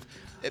offensive.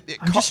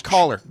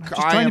 Caller, I'm just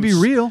trying to be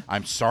real.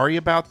 I'm sorry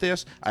about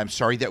this. I'm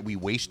sorry that we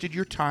wasted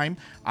your time.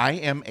 I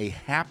am a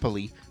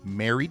happily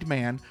married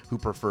man who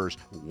prefers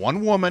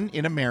one woman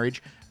in a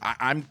marriage.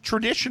 I'm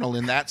traditional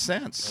in that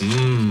sense.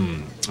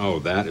 Oh,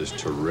 that is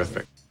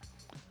terrific.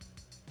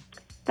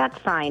 That's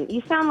fine.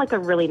 You sound like a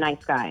really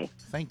nice guy.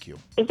 Thank you.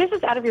 If this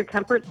is out of your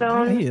comfort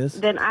zone, he is.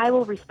 then I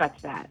will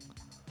respect that.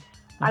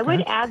 Okay. I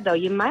would add, though,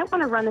 you might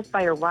want to run this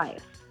by your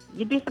wife.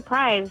 You'd be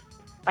surprised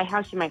by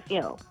how she might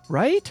feel.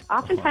 Right?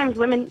 Oftentimes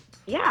women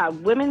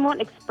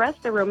won't express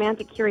their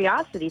romantic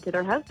curiosity to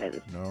their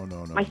husbands. No.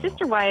 My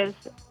sister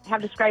wives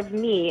have described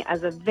me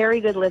as a very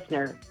good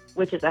listener,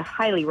 which is a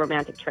highly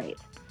romantic trait.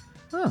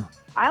 Huh.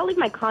 I'll leave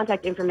my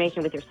contact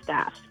information with your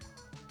staff.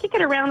 Kick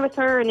it around with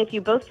her, and if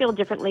you both feel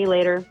differently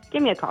later,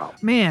 give me a call.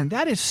 Man,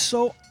 that is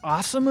so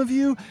awesome of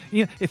you.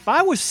 If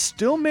I was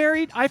still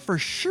married, I for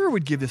sure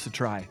would give this a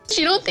try.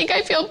 You don't think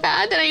I feel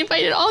bad that I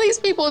invited all these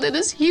people to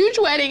this huge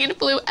wedding and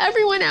flew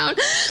everyone out?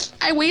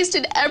 I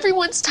wasted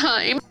everyone's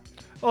time.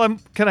 Well,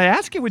 can I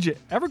ask you, would you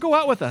ever go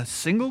out with a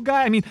single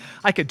guy? I mean,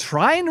 I could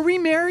try and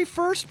remarry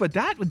first, but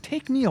that would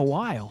take me a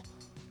while.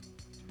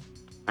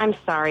 I'm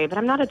sorry, but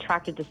I'm not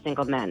attracted to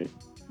single men.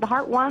 The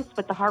heart wants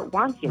what the heart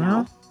wants, you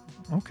know.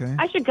 Okay.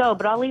 I should go,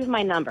 but I'll leave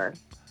my number.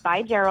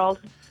 Bye, Gerald.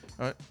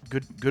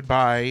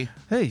 Goodbye.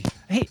 Hey,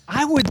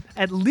 I would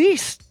at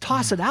least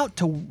toss it out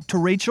to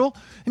Rachel.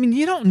 I mean,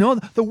 you don't know.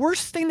 The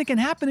worst thing that can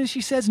happen is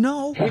she says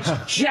no. It's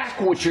Jack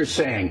what you're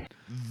saying.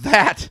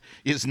 That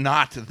is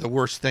not the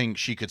worst thing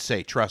she could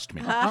say. Trust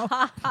me.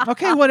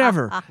 Okay,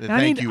 whatever.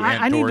 Thank you,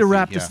 Aunt I need to Dorothy.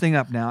 wrap this thing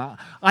up now.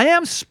 I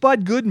am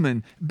Spud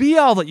Goodman. Be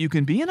all that you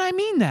can be, and I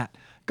mean that.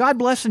 God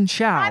bless and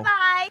ciao.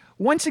 Bye-bye.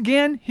 Once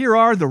again, here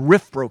are the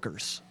Riff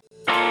Brokers.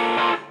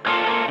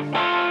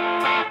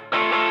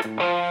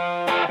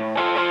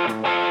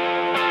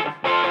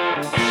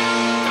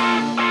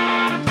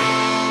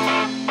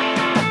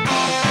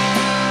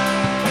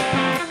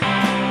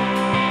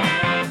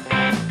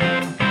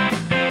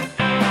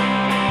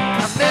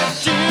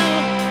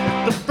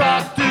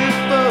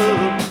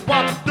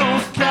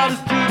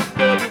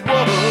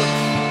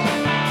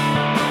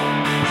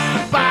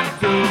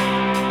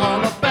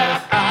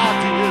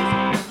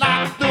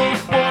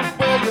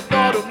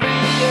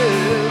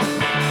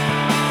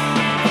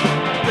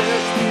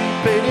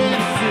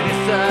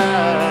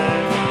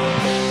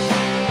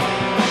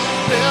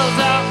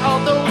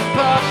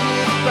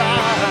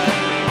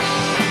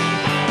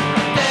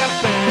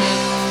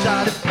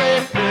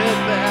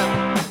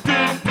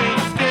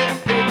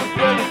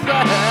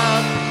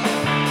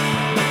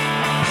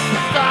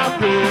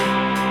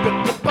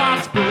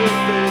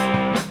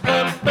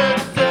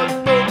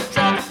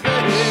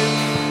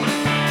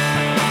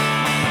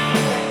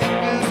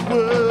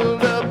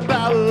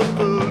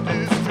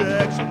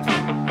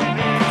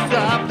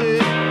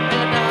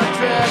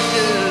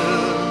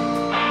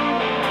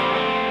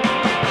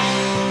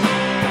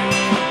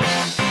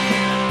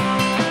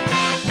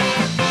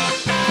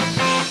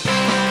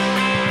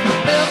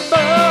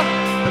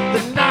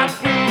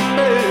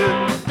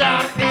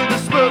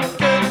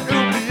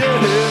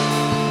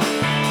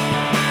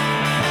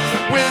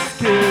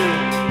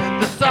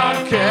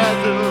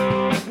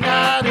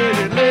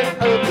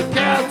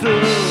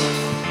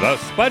 The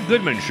Spud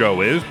Goodman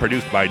Show is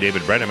produced by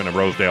David Brenneman of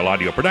Rosedale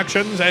Audio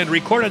Productions and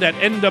recorded at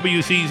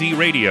NWCZ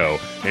Radio.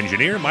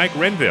 Engineer Mike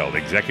Renville,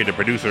 executive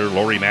producer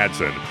Lori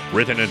Madsen.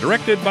 Written and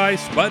directed by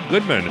Spud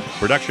Goodman.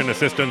 Production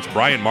assistants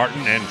Brian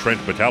Martin and Trent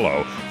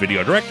Patello.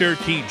 Video director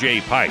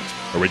T.J. Pikes.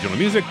 Original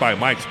music by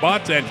Mike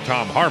Spots and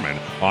Tom Harmon.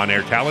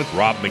 On-air talent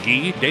Rob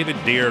McGee, David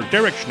Deere,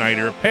 Derek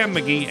Schneider, Pam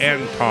McGee,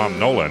 and Tom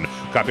Nolan.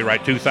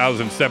 Copyright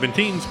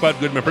 2017 Spud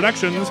Goodman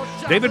Productions.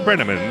 David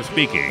Brenneman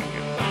speaking.